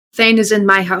 Thane is in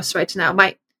my house right now,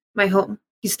 my home.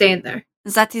 He's staying there.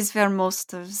 That is where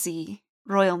most of the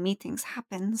royal meetings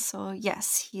happen, so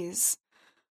yes, he is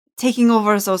taking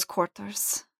over those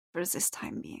quarters for this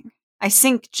time being. I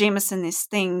think Jameson is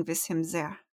staying with him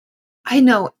there. I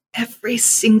know every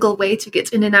single way to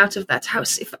get in and out of that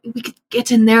house. If we could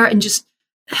get in there and just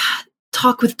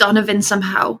talk with Donovan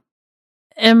somehow.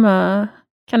 Emma,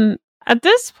 at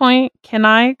this point, can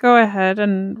I go ahead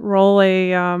and roll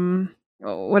a,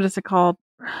 what is it called?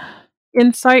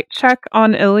 Insight check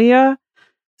on Ilya?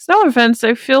 It's no offense,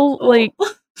 I feel like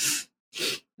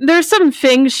there's some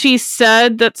things she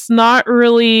said that's not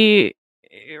really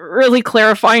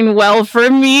clarifying well for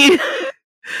me.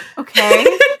 Okay.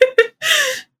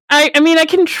 I mean, I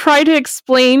can try to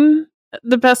explain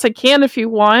the best I can if you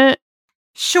want.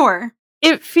 Sure.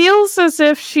 It feels as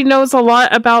if she knows a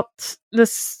lot about the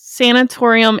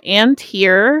sanatorium and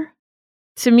here.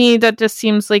 To me, that just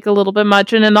seems like a little bit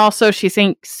much. And then also she's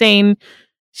saying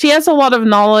she has a lot of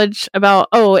knowledge about,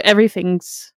 every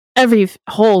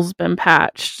hole's been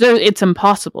patched. So it's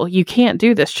impossible. You can't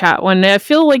do this, Chatwin. I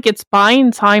feel like it's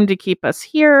buying time to keep us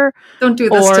here. Don't do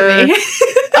this to me.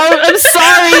 I'm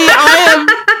sorry.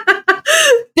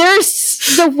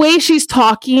 There's the way she's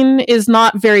talking is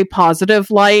not very positive,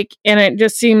 and it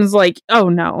just seems like, oh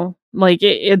no,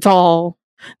 it's all,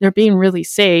 they're being really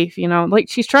safe,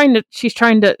 she's trying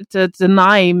to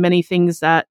deny many things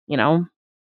that,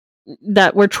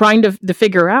 that we're trying to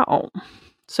figure out.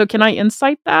 So can I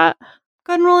insight that?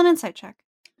 Go ahead and roll an insight check.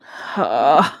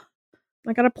 I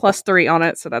got a +3 on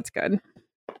it, so that's good.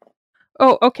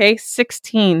 Oh, okay,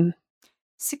 16.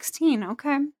 16,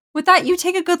 okay. With that, you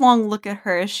take a good long look at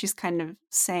her as she's kind of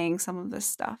saying some of this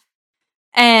stuff.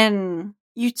 And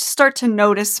you start to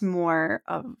notice more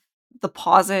of the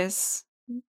pauses,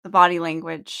 the body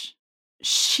language.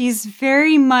 She's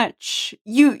very much...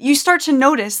 You start to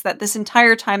notice that this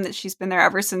entire time that she's been there,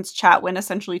 ever since Chatwin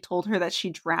essentially told her that she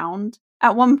drowned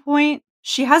at one point,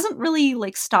 she hasn't really,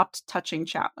 stopped touching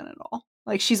Chatwin at all.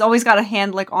 She's always got a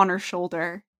hand, on her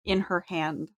shoulder, in her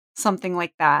hand, something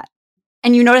like that.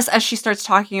 And you notice as she starts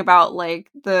talking about,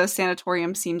 the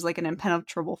sanatorium seems like an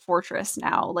impenetrable fortress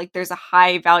now. There's a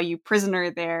high-value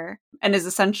prisoner there, and is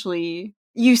essentially...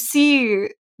 You see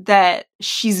that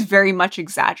she's very much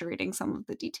exaggerating some of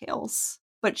the details.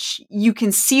 But you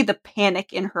can see the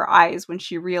panic in her eyes when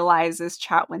she realizes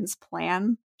Chatwin's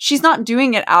plan. She's not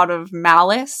doing it out of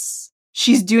malice.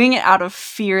 She's doing it out of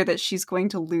fear that she's going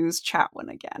to lose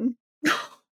Chatwin again.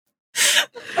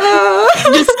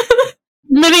 Just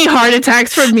many heart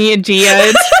attacks from me and Gia.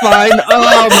 It's fine.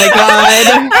 Oh my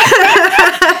god.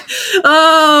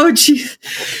 Oh, jeez.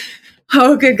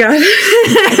 Oh, good god.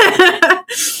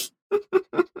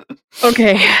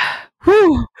 Okay.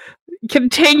 Whew.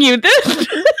 Continue this.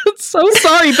 So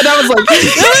sorry, but I was like,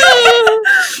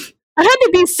 I had to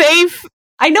be safe.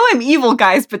 I know I'm evil,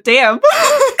 guys, but damn.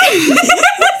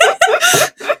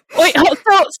 Wait,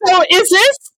 so is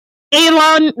this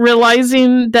Elon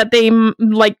realizing that they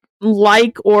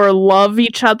like or love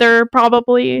each other,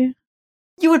 probably?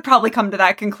 You would probably come to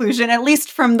that conclusion, at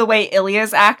least from the way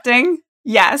Ilya's acting.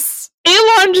 Yes.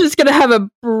 Elon's just gonna have a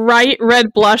bright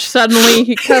red blush suddenly.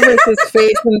 He covers his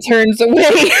face and turns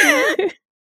away.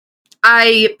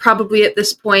 I probably at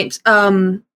this point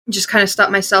just kind of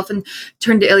stop myself and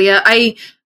turn to Ilya. I,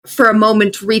 for a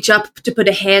moment, reach up to put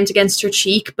a hand against her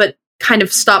cheek, but kind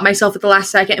of stop myself at the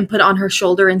last second and put it on her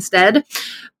shoulder instead.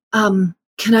 Can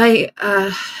I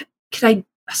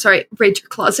raid your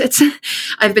closet?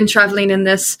 I've been traveling in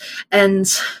this, and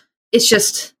it's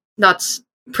just not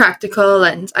practical,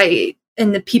 and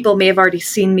the people may have already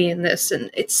seen me in this, and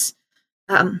it's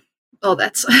all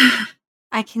that's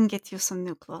I can get you some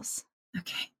new clothes.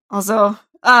 okay. Also,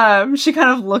 she kind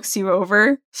of looks you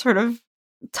over, sort of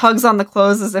tugs on the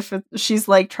clothes as if she's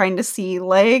like trying to see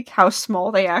like how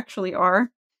small they actually are.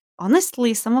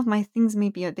 Honestly, some of my things may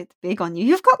be a bit big on you.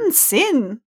 You've gotten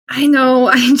sin. I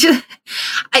know.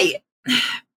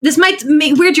 This might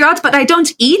make weird you out, but I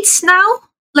don't eat now.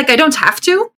 Like, I don't have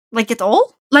to. Like it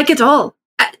all? Like at all.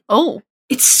 Oh.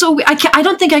 It's so weird. I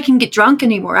don't think I can get drunk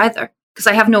anymore either because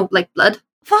I have no like blood.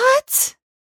 What?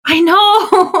 I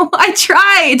know. I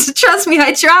tried. Trust me,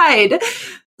 I tried.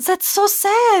 That's so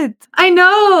sad. I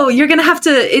know. You're gonna have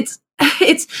to. It's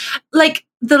like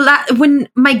when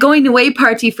my going away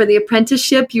party for the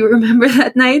apprenticeship. You remember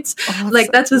that night? Oh,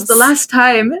 like that was the last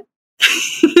time.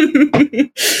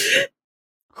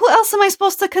 Who else am I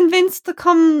supposed to convince to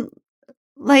come?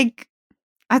 Like,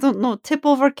 I don't know, tip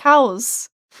over cows.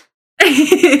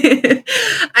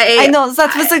 I know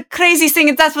that was a crazy thing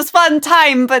and that was fun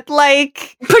time, but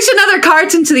like push another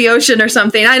cart into the ocean or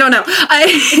something. I don't know.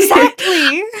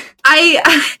 Exactly.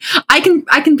 I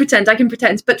can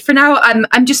pretend. But for now, I'm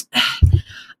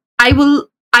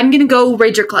gonna go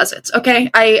raid your closet. Okay.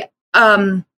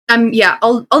 I'll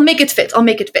make it fit. I'll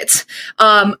make it fit.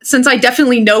 Since I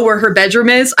definitely know where her bedroom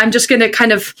is, I'm just gonna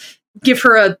kind of give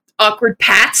her a awkward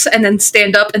pat and then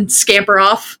stand up and scamper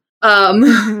off.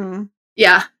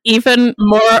 Yeah. Even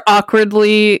more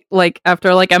awkwardly, like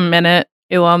after like a minute,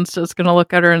 Elon's just gonna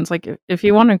look at her and it's like, if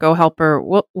you want to go help her,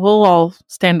 we'll all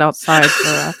stand outside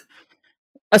for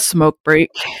a smoke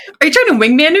break. Are you trying to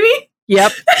wingman me?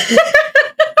 Yep.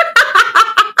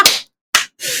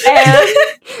 And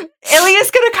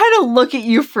Ilia's gonna kind of look at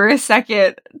you for a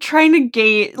second, trying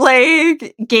to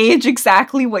gauge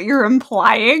exactly what you're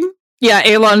implying. Yeah,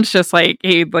 Elon's just like,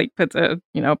 he like puts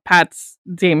pats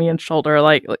Damien's shoulder,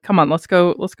 like come on, let's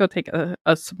go take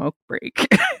a smoke break.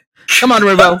 Come on,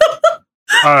 Rubo.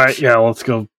 All right, yeah, let's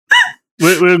go.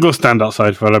 We'll go stand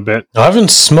outside for a bit. I haven't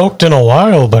smoked in a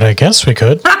while, but I guess we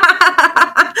could.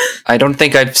 I don't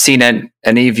think I've seen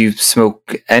any of you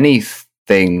smoke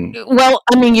anything. Well,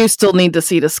 I mean, you still need to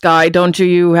see the sky, don't you?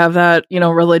 You have that,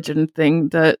 religion thing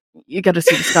that you got to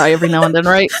see the sky every now and then,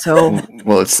 right? So,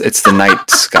 well, it's the night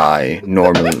sky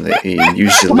normally.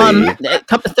 Usually, come on,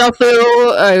 tell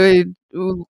through.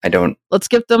 I don't. Let's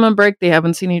give them a break. They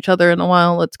haven't seen each other in a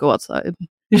while. Let's go outside.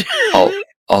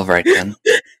 All right then.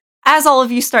 As all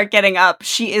of you start getting up,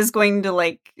 she is going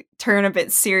to turn a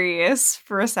bit serious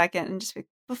for a second and just be,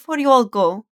 before you all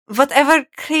go, whatever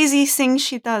crazy thing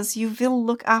she does, you will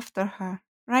look after her,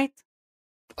 right?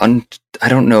 I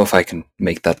don't know if I can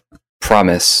make that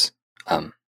promise,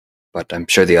 but I'm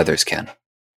sure the others can.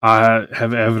 I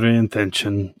have every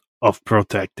intention of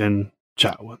protecting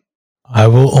Chatwin. I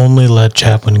will only let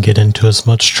Chatwin get into as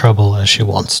much trouble as she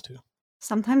wants to.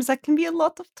 Sometimes that can be a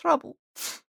lot of trouble.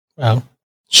 Well,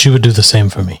 she would do the same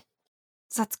for me.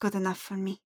 That's good enough for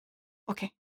me.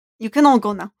 Okay, you can all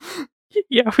go now.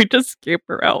 Yeah, we just skip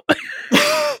her out.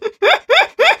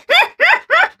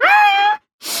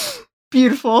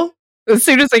 Beautiful. As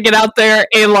soon as I get out there,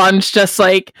 Elon's just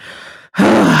like,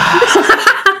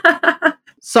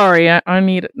 sorry, I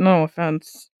need it. No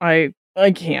offense. I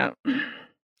can't.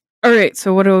 All right,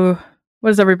 so what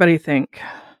does everybody think?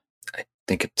 I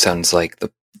think it sounds like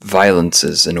the violence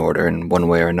is in order in one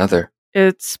way or another.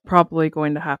 It's probably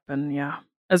going to happen, yeah.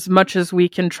 As much as we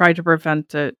can try to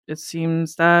prevent it, it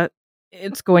seems that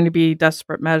it's going to be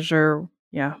desperate measure,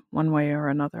 yeah, one way or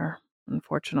another,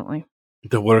 unfortunately.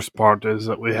 The worst part is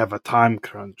that we have a time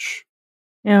crunch.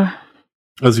 Yeah.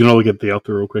 I was going to look at the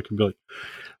author real quick and be like,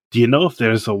 do you know if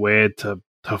there's a way to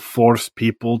force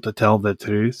people to tell the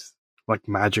truth, like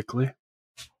magically?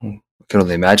 I can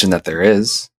only imagine that there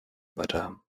is, but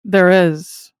There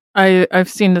is. I've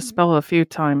seen the spell a few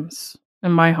times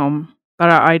in my home, but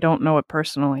I don't know it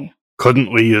personally.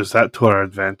 Couldn't we use that to our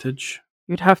advantage?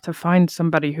 You'd have to find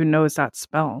somebody who knows that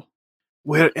spell.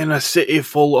 We're in a city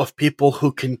full of people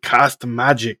who can cast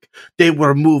magic. They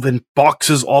were moving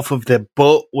boxes off of their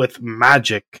boat with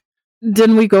magic.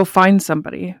 Didn't we go find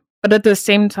somebody? But at the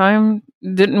same time,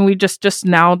 didn't we just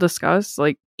now discuss,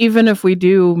 even if we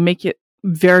do make it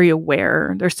very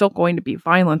aware, there's still going to be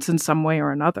violence in some way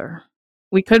or another.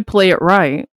 We could play it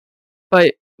right,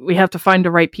 but we have to find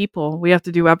the right people. We have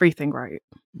to do everything right.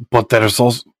 But there's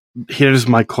also... Here's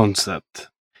my concept.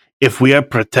 If we are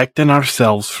protecting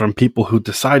ourselves from people who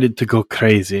decided to go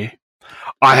crazy,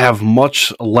 I have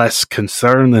much less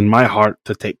concern in my heart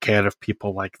to take care of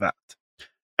people like that.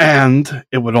 And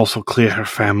it would also clear her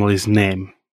family's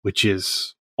name, which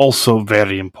is also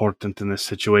very important in this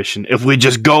situation. If we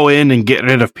just go in and get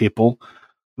rid of people,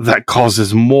 that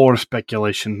causes more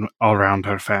speculation around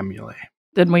her family.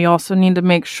 Then we also need to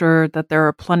make sure that there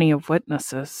are plenty of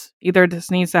witnesses. Either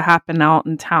this needs to happen out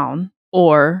in town,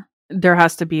 or there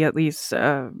has to be at least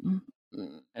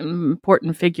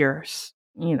important figures,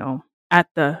 at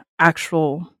the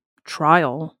actual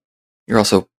trial. You're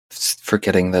also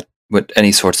forgetting that with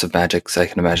any sorts of magics I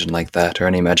can imagine like that, or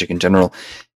any magic in general,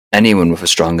 anyone with a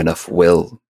strong enough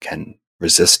will can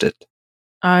resist it.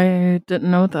 I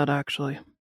didn't know that, actually.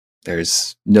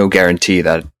 There's no guarantee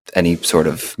that any sort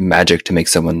of magic to make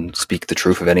someone speak the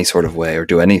truth of any sort of way or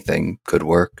do anything could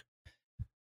work.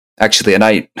 Actually, and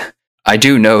I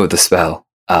do know the spell,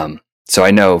 so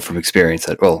I know from experience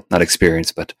that, well, not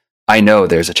experience, but I know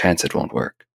there's a chance it won't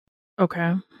work.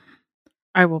 Okay.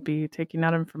 I will be taking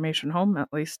that information home,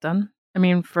 at least then. I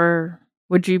mean,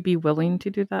 would you be willing to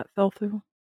do that, Thelthu?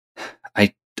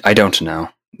 I don't know.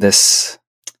 This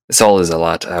all is a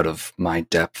lot out of my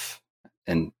depth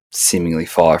and seemingly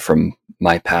far from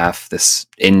my path. This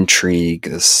intrigue,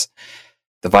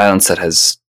 the violence that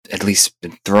has at least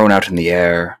been thrown out in the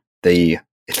air. It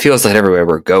feels like everywhere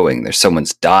we're going, there's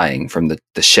someone's dying, from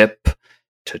the ship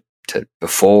to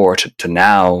before to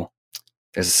now.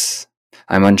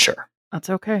 I'm unsure. That's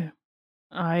okay.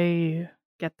 I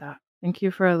get that. Thank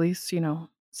you for at least,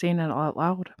 saying it out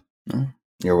loud.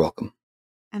 You're welcome.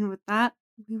 And with that,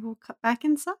 we will cut back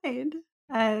inside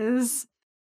as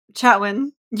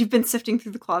Chatwin, you've been sifting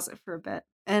through the closet for a bit,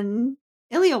 and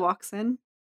Ilya walks in.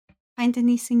 Find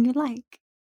anything you like?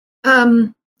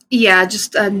 Yeah,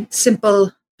 just a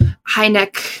simple high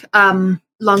neck,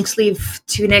 long sleeve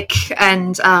tunic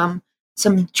and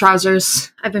some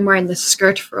trousers. I've been wearing this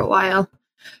skirt for a while.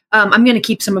 I'm going to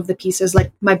keep some of the pieces,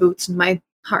 like my boots and my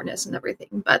harness and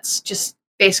everything, but just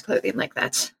base clothing like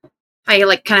that. I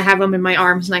kind of have them in my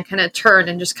arms, and I kind of turn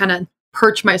and just kind of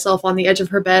perch myself on the edge of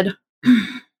her bed.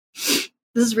 This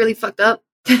is really fucked up.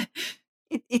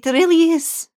 It really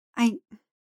is. I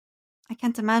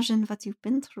can't imagine what you've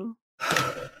been through.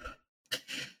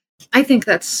 I think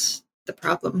that's the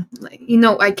problem.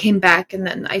 I came back and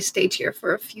then I stayed here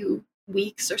for a few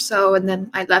weeks or so, and then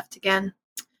I left again.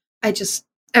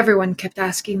 Everyone kept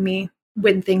asking me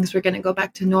when things were going to go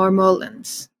back to normal and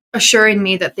assuring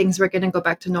me that things were going to go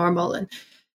back to normal and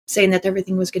saying that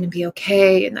everything was going to be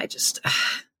okay. And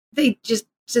they just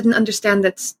didn't understand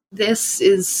that this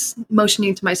is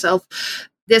motioning to myself.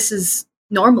 This is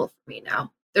normal for me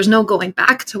now. There's no going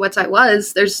back to what I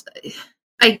was.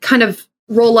 I kind of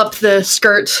roll up the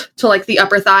skirt to the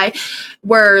upper thigh,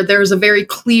 where there's a very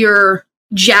clear,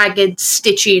 jagged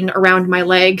stitching around my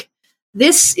leg.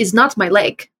 This is not my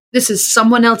leg. This is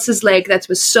someone else's leg that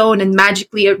was sewn and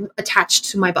magically attached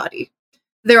to my body.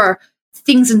 There are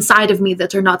things inside of me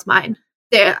that are not mine.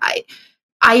 I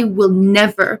will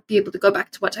never be able to go back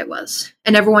to what I was.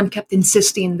 And everyone kept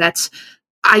insisting that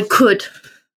I could.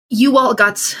 You all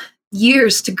got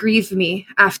years to grieve me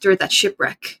after that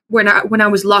shipwreck. When I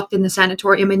was locked in the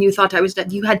sanatorium and you thought I was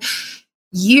dead, you had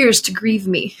years to grieve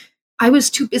me. I was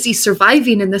too busy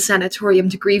surviving in the sanatorium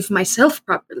to grieve myself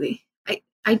properly.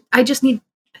 I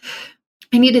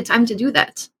needed time to do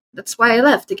that. That's why I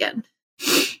left again.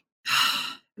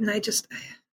 And I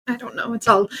don't know. It's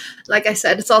all, like I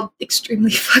said, it's all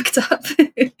extremely fucked up.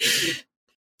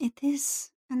 It is.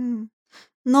 And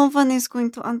no one is going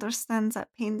to understand that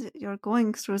pain that you're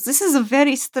going through. This is a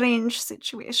very strange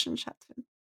situation, Chatwin.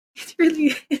 It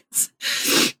really is.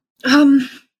 I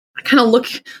kind of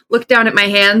look down at my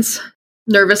hands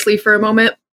nervously for a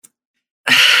moment.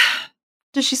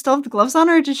 Does she still have the gloves on,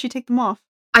 or did she take them off?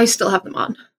 I still have them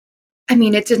on. I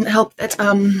mean, it didn't help that,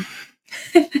 I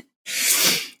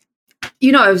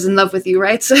was in love with you,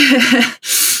 right?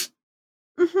 Mm-hmm.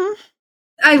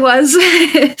 I was.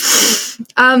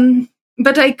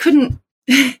 But I couldn't,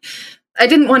 I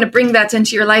didn't want to bring that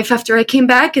into your life after I came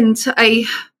back, and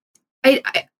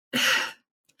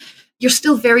you're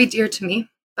still very dear to me,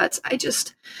 but I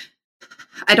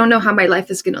don't know how my life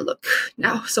is going to look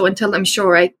now. So until I'm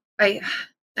sure, I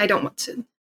don't want to.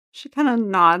 She kind of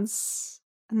nods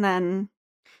and then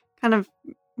kind of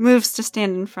moves to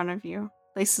stand in front of you,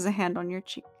 places a hand on your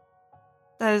cheek.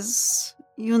 Does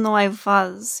I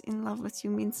was in love with you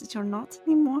means that you're not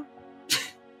anymore?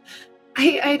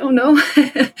 I don't know.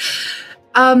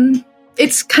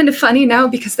 It's kind of funny now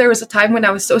because there was a time when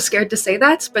I was so scared to say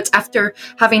that, but after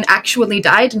having actually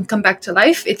died and come back to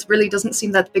life, it really doesn't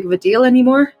seem that big of a deal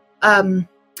anymore.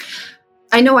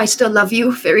 I know I still love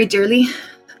you very dearly.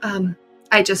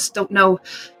 I just don't know.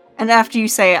 And after you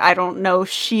say, I don't know,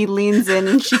 she leans in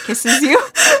and she kisses you.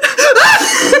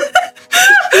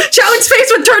 Chowen's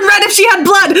face would turn red if she had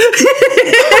blood.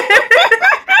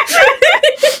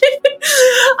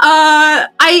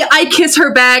 I kiss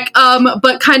her back,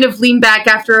 but kind of lean back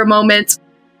after a moment.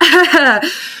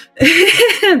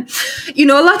 You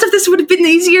know, a lot of this would have been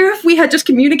easier if we had just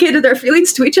communicated our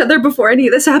feelings to each other before any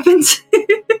of this happened.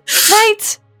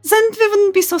 Right. Then we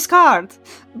wouldn't be so scarred.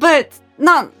 But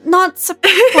not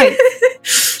wait,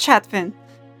 Chatwin.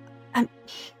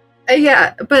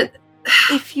 Yeah, but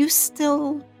If you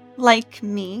still like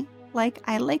me, like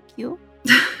I like you,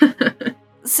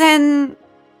 then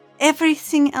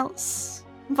everything else,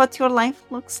 what your life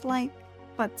looks like,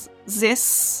 what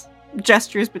this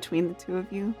gestures between the two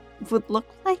of you would look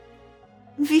like,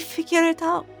 we figure it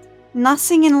out.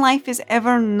 Nothing in life is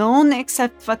ever known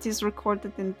except what is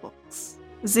recorded in books.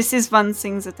 This is one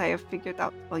thing that I have figured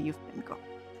out while you've been gone.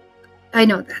 I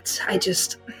know that. I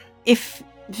just... If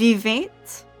we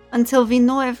wait until we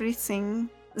know everything,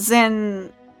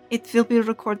 then it will be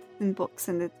recorded in books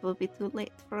and it will be too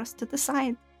late for us to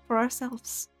decide for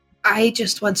ourselves. I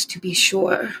just want to be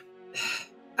sure.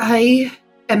 I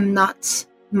am not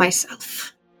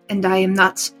myself, and I am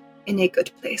not in a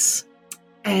good place.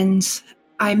 And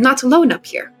I'm not alone up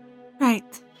here.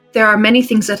 Right. There are many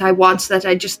things that I want that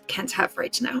I just can't have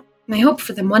right now. And I hope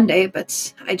for them one day,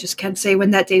 but I just can't say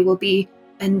when that day will be.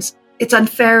 And it's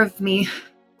unfair of me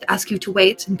to ask you to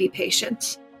wait and be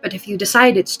patient. But if you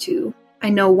decided to, I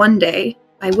know one day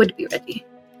I would be ready.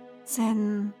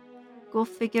 Then go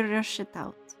figure your shit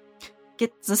out.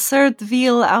 Get the third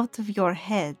wheel out of your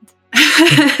head.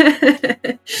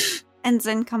 And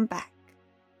then come back.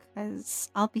 Because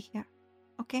I'll be here.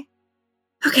 Okay?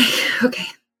 Okay.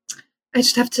 I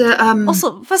just have to,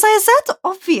 Also, was I that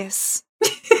obvious?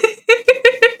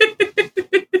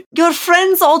 Your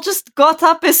friends all just got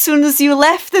up as soon as you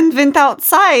left and went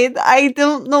outside. I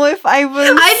don't know if I was...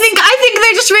 I think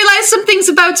they just realized some things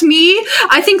about me.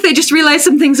 I think they just realized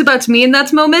some things about me in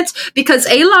that moment, because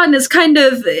Elon is kind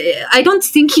of... I don't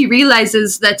think he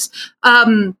realizes that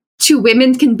two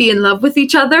women can be in love with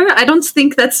each other. I don't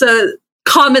think that's a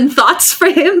common thoughts for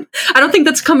him. I don't think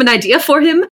that's a common idea for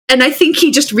him. And I think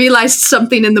he just realized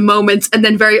something in the moment and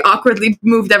then very awkwardly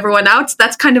moved everyone out.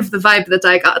 That's kind of the vibe that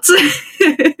I got.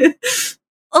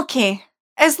 Okay.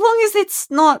 As long as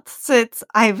it's not that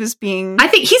I was being... I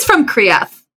think he's from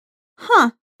Kriath.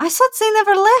 Huh. I thought they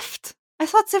never left. I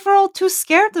thought they were all too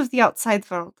scared of the outside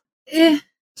world.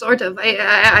 Sort of.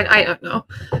 I don't know.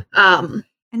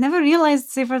 I never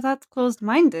realized they were that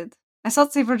closed-minded. I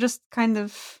thought they were just kind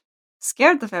of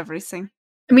scared of everything.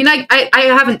 I mean, I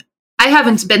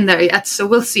haven't been there yet, so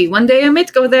we'll see. One day I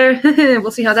might go there.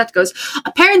 We'll see how that goes.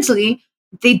 Apparently,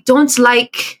 they don't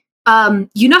like...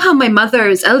 you know how my mother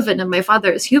is elven and my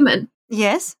father is human?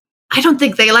 Yes? I don't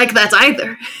think they like that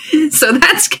either. So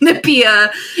that's gonna be a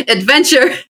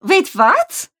adventure. Wait,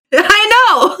 what? I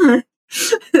know!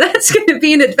 That's gonna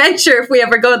be an adventure if we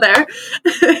ever go there.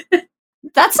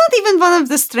 That's not even one of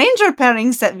the stranger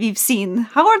pairings that we've seen.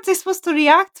 How are they supposed to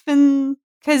react when...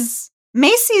 Because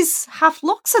Macy's half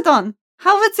Loxodon.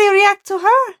 How would they react to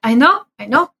her? I know.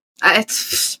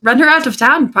 It's run her out of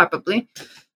town, probably.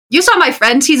 You saw my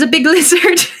friend, he's a big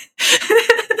lizard.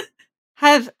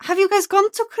 Have you guys gone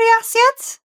to Krias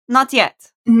yet? Not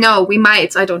yet. No, we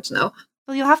might, I don't know.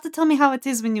 Well, you have to tell me how it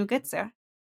is when you get there.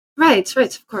 Right,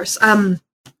 of course.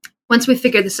 Once we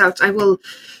figure this out, I will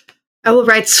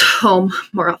write home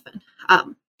more often.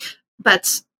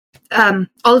 But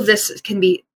all of this can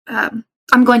be,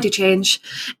 I'm going to change,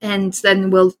 and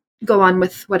then we'll go on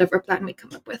with whatever plan we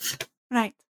come up with.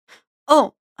 Right.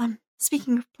 Oh,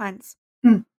 speaking of plans,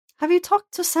 have you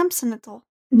talked to Samson at all?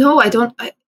 No, I don't.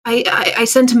 I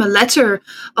sent him a letter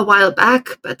a while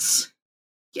back, but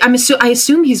I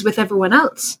assume he's with everyone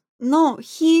else. No,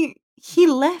 he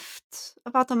left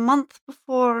about a month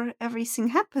before everything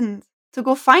happened to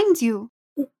go find you.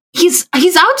 He's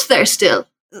out there still.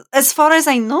 As far as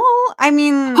I know, I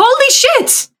mean... Holy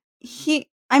shit! He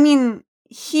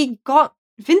got...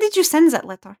 When did you send that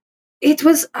letter? It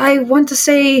was, I want to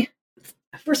say...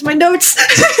 Where's my notes?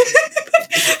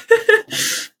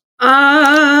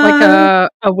 Like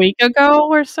a week ago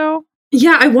or so?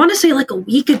 Yeah, I want to say like a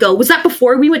week ago. Was that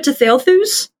before we went to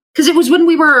Thalethus? Because it was when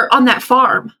we were on that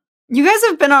farm. You guys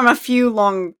have been on a few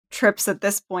long trips at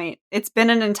this point. It's been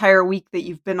an entire week that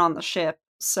you've been on the ship,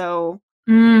 so...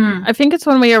 I think it's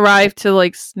when we arrived to,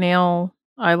 like, Snail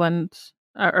Island,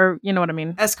 or you know what I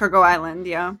mean. Escargot Island,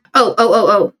 yeah.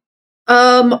 Oh.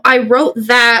 I wrote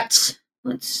that...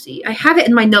 Let's see. I have it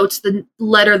in my notes, the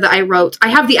letter that I wrote. I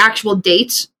have the actual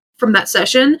date from that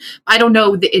session. I don't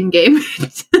know the in-game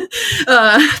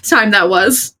time that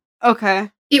was. Okay.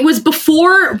 It was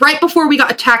right before we got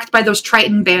attacked by those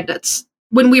Triton bandits,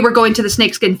 when we were going to the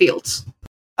Snakeskin Fields.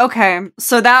 Okay,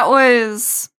 so that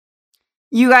was...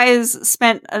 You guys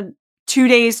spent 2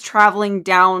 days traveling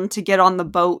down to get on the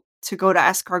boat to go to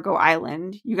Escargot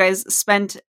Island. You guys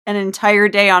spent an entire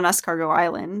day on Escargot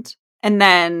Island, and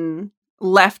then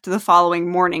left the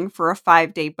following morning for a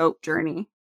 5-day boat journey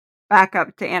back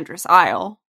up to Andros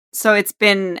Isle. So it's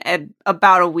been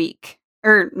about a week.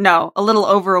 Or no, a little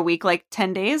over a week, like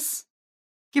 10 days,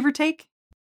 give or take.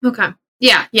 Okay.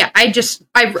 Yeah. I just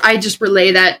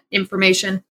relay that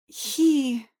information.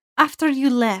 After you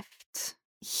left,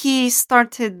 he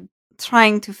started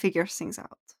trying to figure things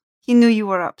out. He knew you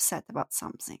were upset about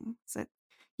something, that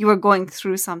you were going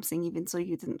through something even though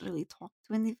you didn't really talk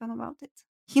to anyone about it.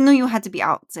 He knew you had to be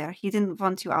out there. He didn't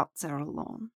want you out there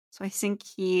alone. So I think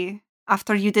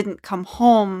after you didn't come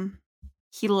home,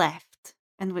 he left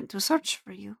and went to search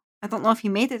for you. I don't know if he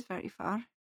made it very far.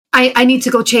 I need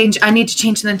to go change. I need to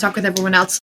change and then talk with everyone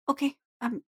else. Okay.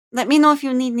 Let me know if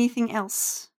you need anything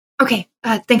else. Okay.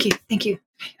 Thank you.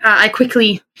 I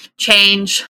quickly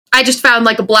change. I just found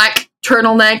like a black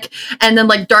turtleneck and then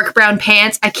like dark brown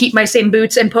pants. I keep my same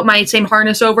boots and put my same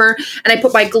harness over, and I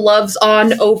put my gloves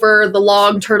on over the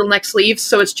long turtleneck sleeves,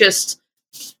 so it's just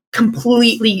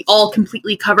completely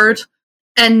covered.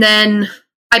 And then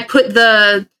I put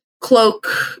the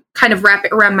cloak, kind of wrap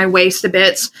it around my waist a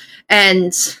bit,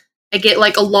 and I get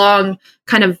like a long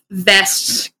kind of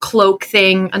vest cloak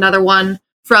thing, another one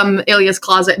from Ilya's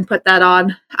closet, and put that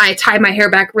on. I tie my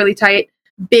hair back really tight.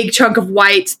 Big chunk of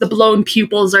white. The blown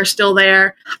pupils are still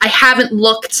there. I haven't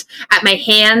looked at my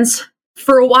hands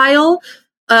for a while,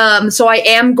 so I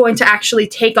am going to actually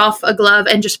take off a glove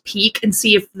and just peek and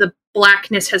see if the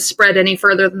blackness has spread any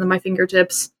further than my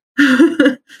fingertips.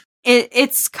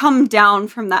 It's come down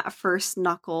from that first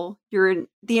knuckle. The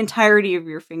entirety of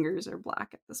your fingers are black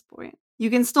at this point.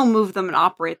 You can still move them and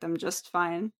operate them just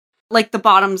fine. Like the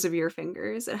bottoms of your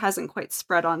fingers. It hasn't quite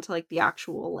spread onto like the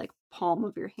actual like palm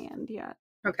of your hand yet.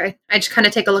 Okay. I just kind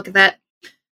of take a look at that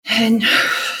and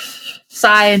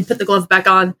sigh and put the glove back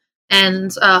on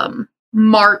and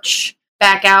march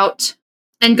back out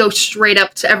and go straight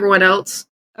up to everyone else.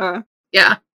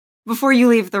 Yeah. Before you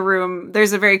leave the room,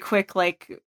 there's a very quick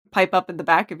like pipe up in the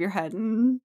back of your head.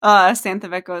 And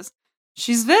Santavek goes,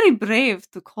 "She's very brave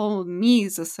to call me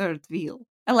the third wheel.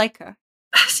 I like her."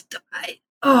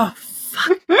 Oh,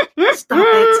 fuck. Stop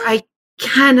it. I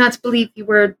cannot believe you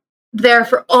were there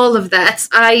for all of that.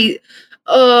 I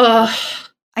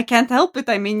can't help it.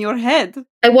 I'm in your head.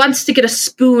 I want to get a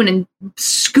spoon and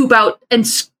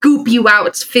scoop you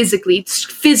out physically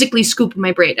scoop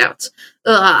my brain out.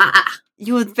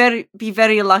 You would be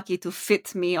very lucky to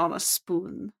fit me on a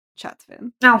spoon,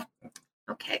 Chatwin. Oh,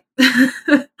 okay.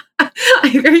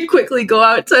 I very quickly go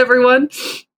out to everyone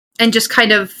and just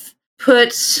kind of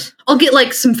I'll get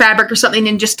like some fabric or something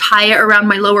and just tie it around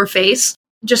my lower face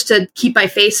just to keep my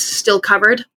face still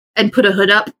covered and put a hood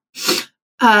up.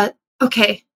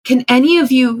 Okay. Can any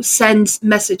of you send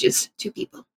messages to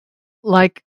people?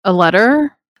 Like a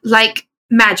letter? Like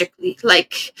magically.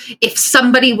 Like if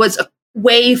somebody was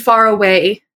way far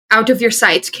away, out of your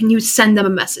sight, can you send them a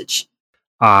message?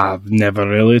 I've never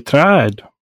really tried.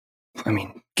 I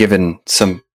mean, given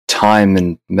some time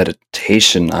and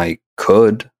meditation, I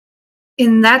could.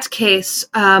 In that case,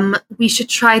 we should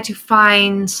try to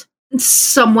find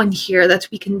someone here that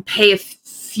we can pay a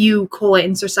few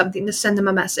coins or something to send them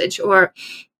a message. Or,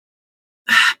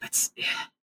 but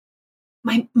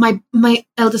my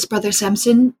eldest brother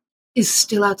Samson is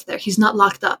still out there. He's not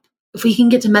locked up. If we can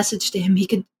get a message to him, he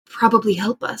could probably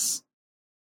help us.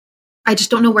 I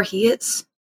just don't know where he is.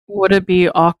 Would it be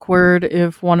awkward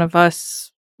if one of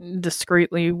us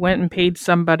discreetly went and paid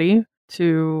somebody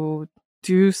to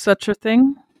do such a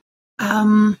thing?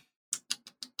 I'm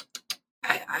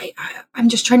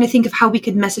just trying to think of how we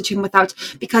could message him without,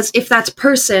 because if that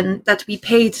person that we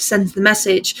pay to send the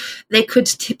message, they could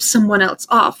tip someone else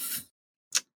off.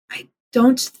 I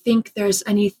don't think there's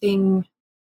anything.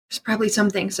 There's probably some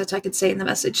things that I could say in the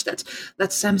message that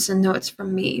Samson know it's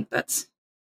from me, but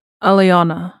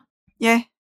Aliana. Yeah.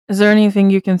 Is there anything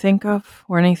you can think of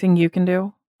or anything you can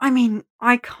do? I mean,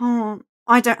 I don't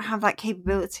have that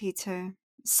capability to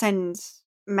send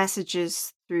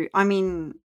messages through. I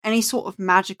mean, any sort of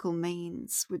magical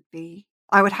means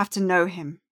I would have to know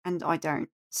him, and I don't,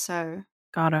 so.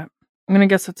 Got it. I'm gonna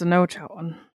guess it's a no,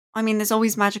 Chatwin. I mean, there's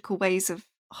always magical ways of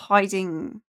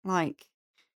hiding, like,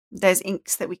 there's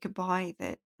inks that we could buy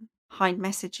that hide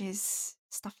messages,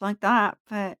 stuff like that,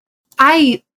 but.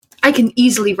 I can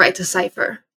easily write a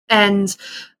cipher, and.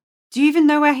 Do you even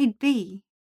know where he'd be?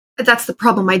 That's the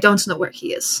problem. I don't know where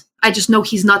he is. I just know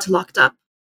he's not locked up.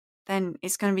 Then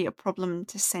it's going to be a problem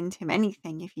to send him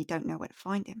anything if you don't know where to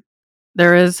find him.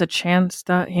 There is a chance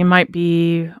that he might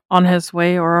be on his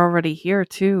way or already here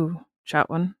too,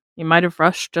 Chatwin. He might have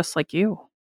rushed just like you.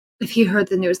 If he heard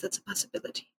the news, that's a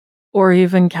possibility. Or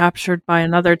even captured by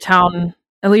another town.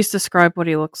 At least describe what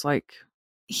he looks like.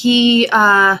 We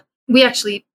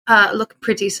actually look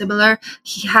pretty similar.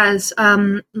 He has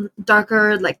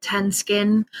darker, like tan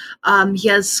skin. He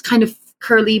has kind of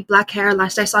curly black hair.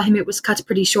 Last I saw him, it was cut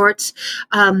pretty short.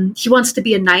 He wants to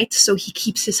be a knight, so he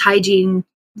keeps his hygiene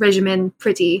regimen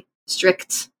pretty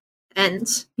strict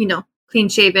and, clean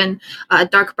shaven,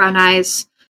 dark brown eyes,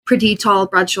 pretty tall,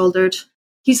 broad shouldered.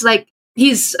 He's in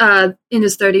his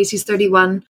 30s. He's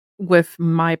 31. With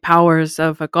my powers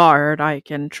of a guard, I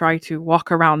can try to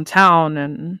walk around town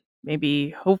and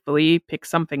maybe, hopefully, pick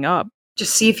something up.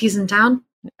 Just see if he's in town?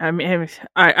 I mean,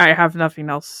 I have nothing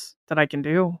else that I can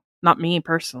do. Not me,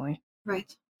 personally.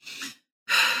 Right.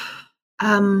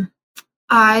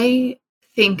 I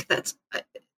think that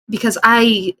because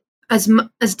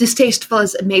as distasteful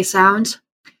as it may sound,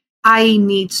 I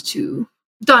need to...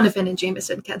 Donovan and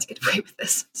Jameson can't get away with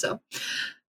this, so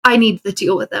I need to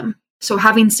deal with them. So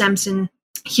having Samson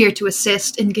here to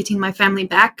assist in getting my family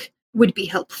back would be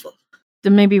helpful.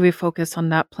 Then maybe we focus on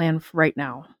that plan for right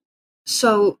now.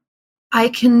 So I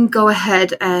can go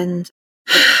ahead and...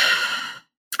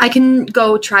 I can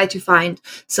go try to find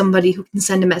somebody who can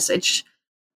send a message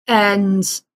and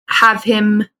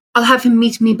I'll have him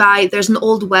meet me by... There's an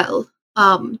old well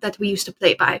that we used to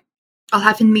play by. I'll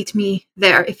have him meet me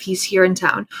there if he's here in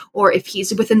town, or if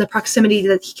he's within the proximity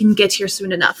that he can get here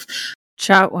soon enough.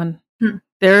 Chatwin,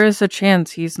 there is a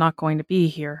chance he's not going to be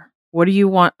here. What do you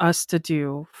want us to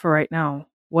do for right now?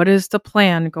 What is the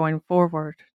plan going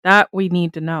forward? That we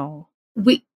need to know.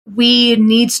 We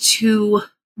need to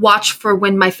watch for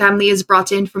when my family is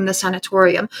brought in from the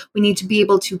sanatorium. We need to be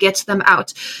able to get them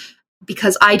out,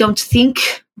 because I don't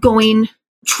think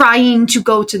trying to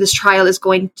go to this trial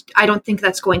I don't think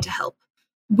that's going to help.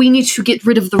 We need to get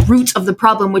rid of the root of the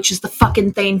problem, which is the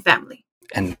fucking Thane family.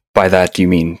 And by that, you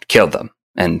mean kill them,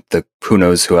 and the who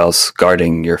knows who else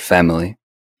guarding your family.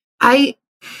 I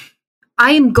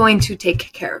am going to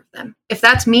take care of them. If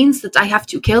that means that I have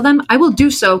to kill them, I will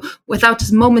do so without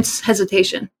a moment's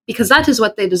hesitation, because that is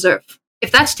what they deserve.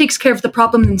 If that takes care of the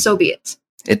problem, then so be it.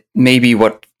 It may be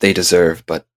what they deserve,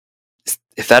 but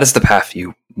if that is the path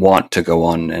you want to go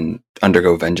on and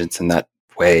undergo vengeance in that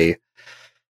way,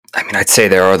 I mean, I'd say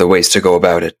there are other ways to go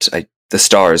about it. The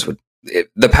stars would...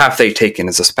 the path they've taken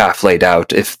is a path laid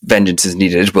out. If vengeance is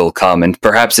needed, it will come, and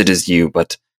perhaps it is you,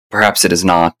 but perhaps it is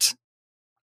not.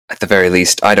 At the very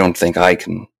least, I don't think I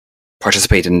can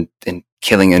participate in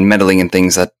killing and meddling in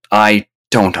things that I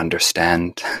don't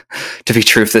understand. To be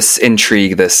truth, this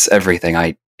intrigue, this everything,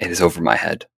 it is over my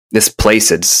head. This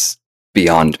place, it's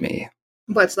beyond me.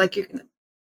 What's like you're gonna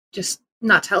just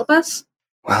not help us?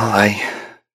 Well,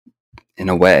 in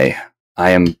a way, I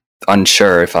am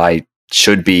unsure if I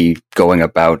should be going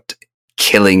about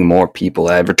killing more people,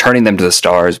 returning them to the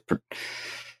stars.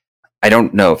 I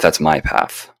don't know if that's my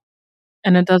path.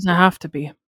 And it doesn't have to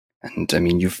be. And I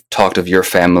mean, you've talked of your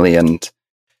family, and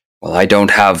well, I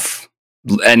don't have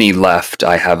any left.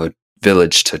 I have a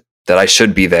village that I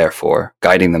should be there for,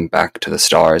 guiding them back to the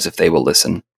stars if they will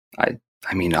listen.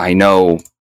 I mean, I know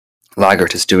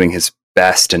Laggert is doing his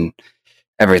best and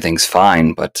everything's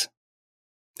fine, but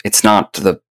it's not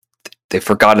they've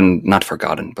not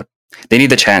forgotten, but they need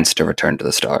the chance to return to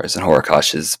the stars and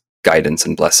Horikosh's guidance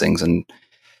and blessings, and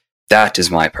that is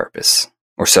my purpose.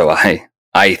 Or so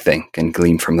I think and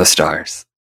glean from the stars.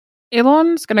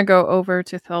 Elon's gonna go over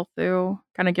to Thelthu,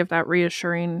 kind of give that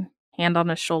reassuring hand on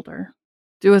his shoulder.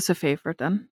 Do us a favor,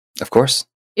 then. Of course.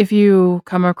 If you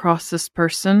come across this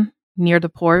person near the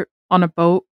port, on a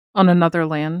boat, on another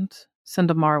land, send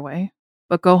them our way.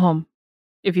 But go home.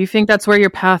 If you think that's where your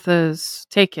path is,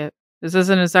 take it. This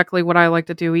isn't exactly what I like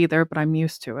to do either, but I'm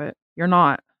used to it. You're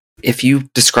not. If you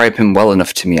describe him well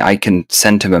enough to me, I can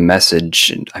send him a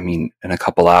message, in a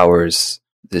couple hours.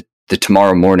 The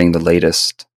tomorrow morning, the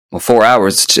latest. Well, 4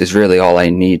 hours is really all I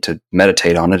need to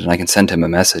meditate on it, and I can send him a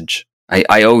message.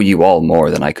 I owe you all more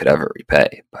than I could ever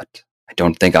repay, but I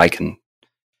don't think I can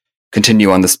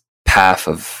continue on this path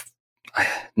of,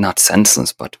 not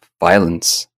senseless, but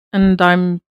violence. And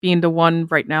I'm being the one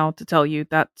right now to tell you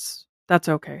that's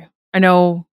okay. I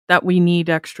know that we need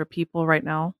extra people right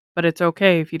now, but it's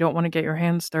okay if you don't want to get your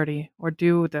hands dirty or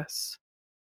do this.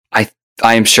 I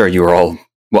am sure you are all...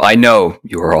 Well, I know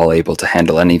you are all able to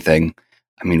handle anything.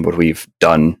 I mean, what we've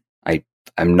done,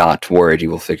 I'm not worried you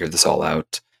will figure this all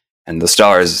out. And the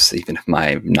stars, even if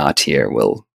I'm not here,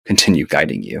 will continue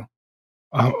guiding you.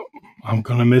 I'm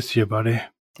gonna miss you, buddy.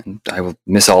 And I will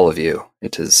miss all of you.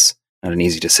 It is not an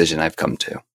easy decision I've come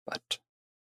to, but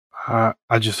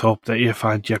I just hope that you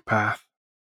find your path.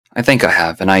 I think I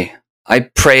have, and I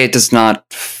pray it does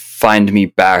not find me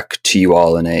back to you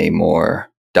all in a more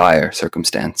dire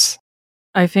circumstance.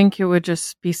 I think it would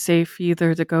just be safe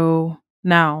either to go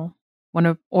now,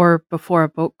 or before a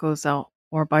boat goes out,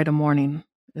 or by the morning,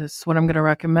 is what I'm going to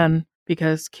recommend,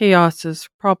 because chaos is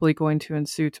probably going to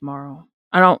ensue tomorrow.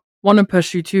 I don't want to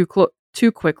push you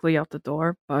too quickly out the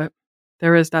door, but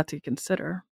there is that to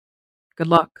consider. Good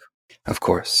luck. Of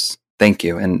course. Thank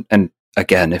you. And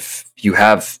again, if you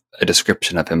have a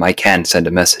description of him, I can send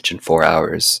a message in 4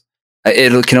 hours.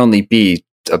 It can only be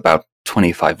about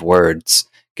 25 words,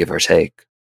 give or take.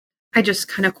 I just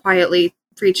kind of quietly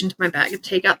reach into my bag and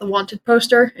take out the wanted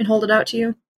poster and hold it out to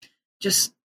you.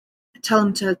 Just tell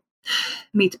him to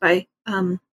meet by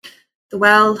the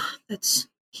well that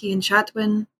he and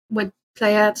Chatwin would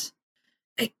play at.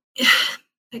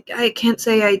 I can't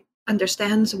say I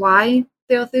understand why,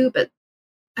 Theothu, but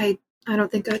I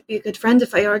don't think I'd be a good friend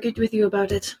if I argued with you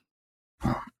about it.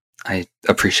 Well, I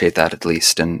appreciate that at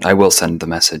least, and I will send the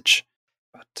message.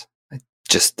 But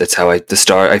that's how I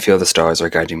feel the stars are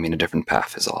guiding me in a different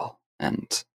path is all.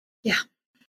 And yeah,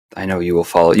 I know you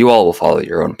all will follow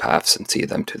your own paths and see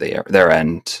them to their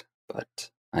end, but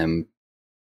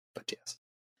yes.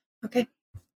 Okay.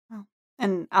 Oh.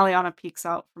 And Aliana peeks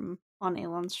out from on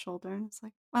Elon's shoulder and it's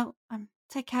like, well,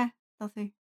 take care,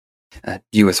 Filthy.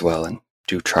 You as well, and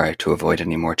do try to avoid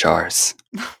any more jars.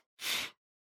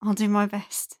 I'll do my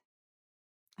best.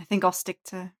 I think I'll stick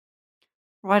to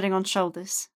riding on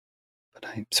shoulders. But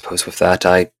I suppose with that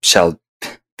I shall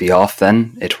be off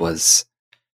then. It was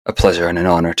a pleasure and an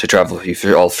honor to travel with you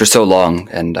for so long,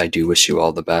 and I do wish you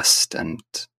all the best, and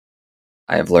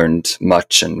I have learned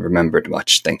much and remembered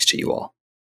much thanks to you all.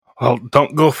 Well,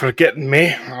 don't go forgetting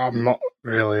me. I'm not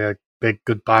really a big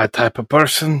goodbye type of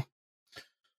person.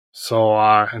 So,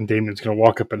 and Damon's gonna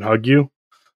walk up and hug you.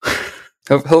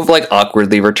 He'll like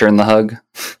awkwardly return the hug.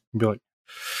 Be like,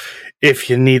 if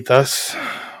you need us,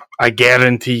 I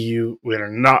guarantee you we're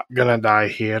not gonna die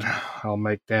here. I'll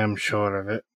make damn sure of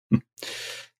it.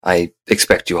 I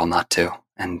expect you all not to,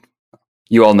 and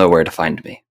you all know where to find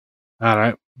me.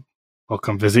 Alright. I'll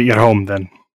come visit your home then.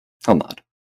 I'll nod.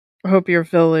 I hope your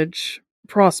village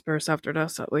prospers after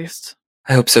this, at least.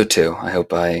 I hope so too. I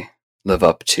hope I live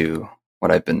up to what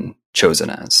I've been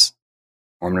chosen as.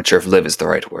 Or I'm not sure if live is the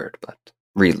right word, but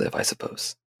relive, I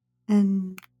suppose.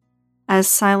 And as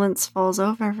silence falls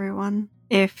over everyone,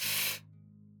 if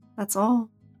that's all,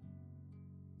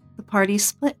 the party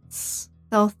splits.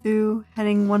 Thelthu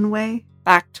heading one way,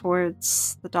 back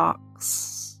towards the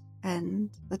docks, and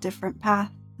a different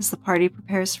path as the party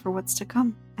prepares for what's to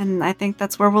come. And I think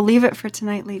that's where we'll leave it for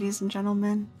tonight, ladies and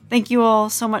gentlemen. Thank you all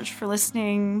so much for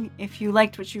listening. If you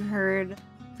liked what you heard,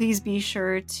 please be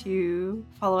sure to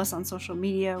follow us on social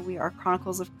media. We are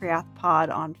Chronicles of Kriath Pod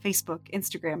on Facebook,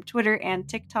 Instagram, Twitter, and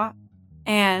TikTok.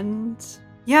 And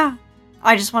yeah,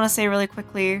 I just want to say really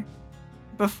quickly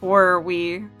before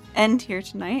we end here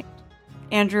tonight,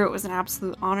 Andrew, it was an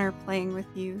absolute honor playing with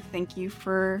you. Thank you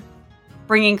for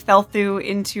bringing Thelthu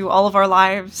into all of our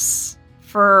lives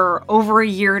for over a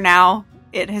year now.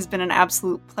 It has been an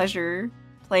absolute pleasure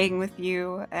playing with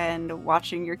you and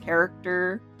watching your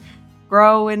character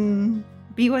grow and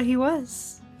be what he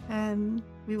was. And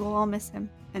we will all miss him.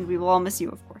 And we will all miss you,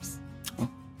 of course.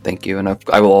 Thank you. And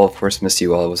I will all, of course, miss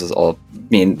you all.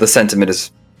 The sentiment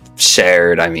is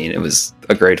shared. I mean, it was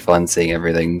a great fun seeing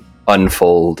everything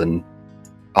unfold and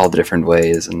all the different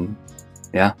ways. And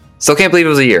yeah, still can't believe it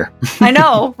was a year. I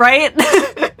know, right?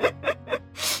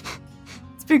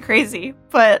 It's been crazy.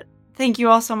 But thank you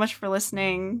all so much for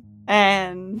listening.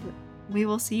 And we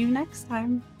will see you next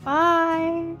time.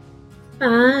 Bye.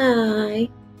 Bye.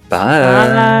 Bye.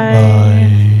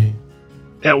 Bye.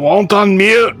 It won't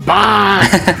unmute.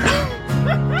 Bye.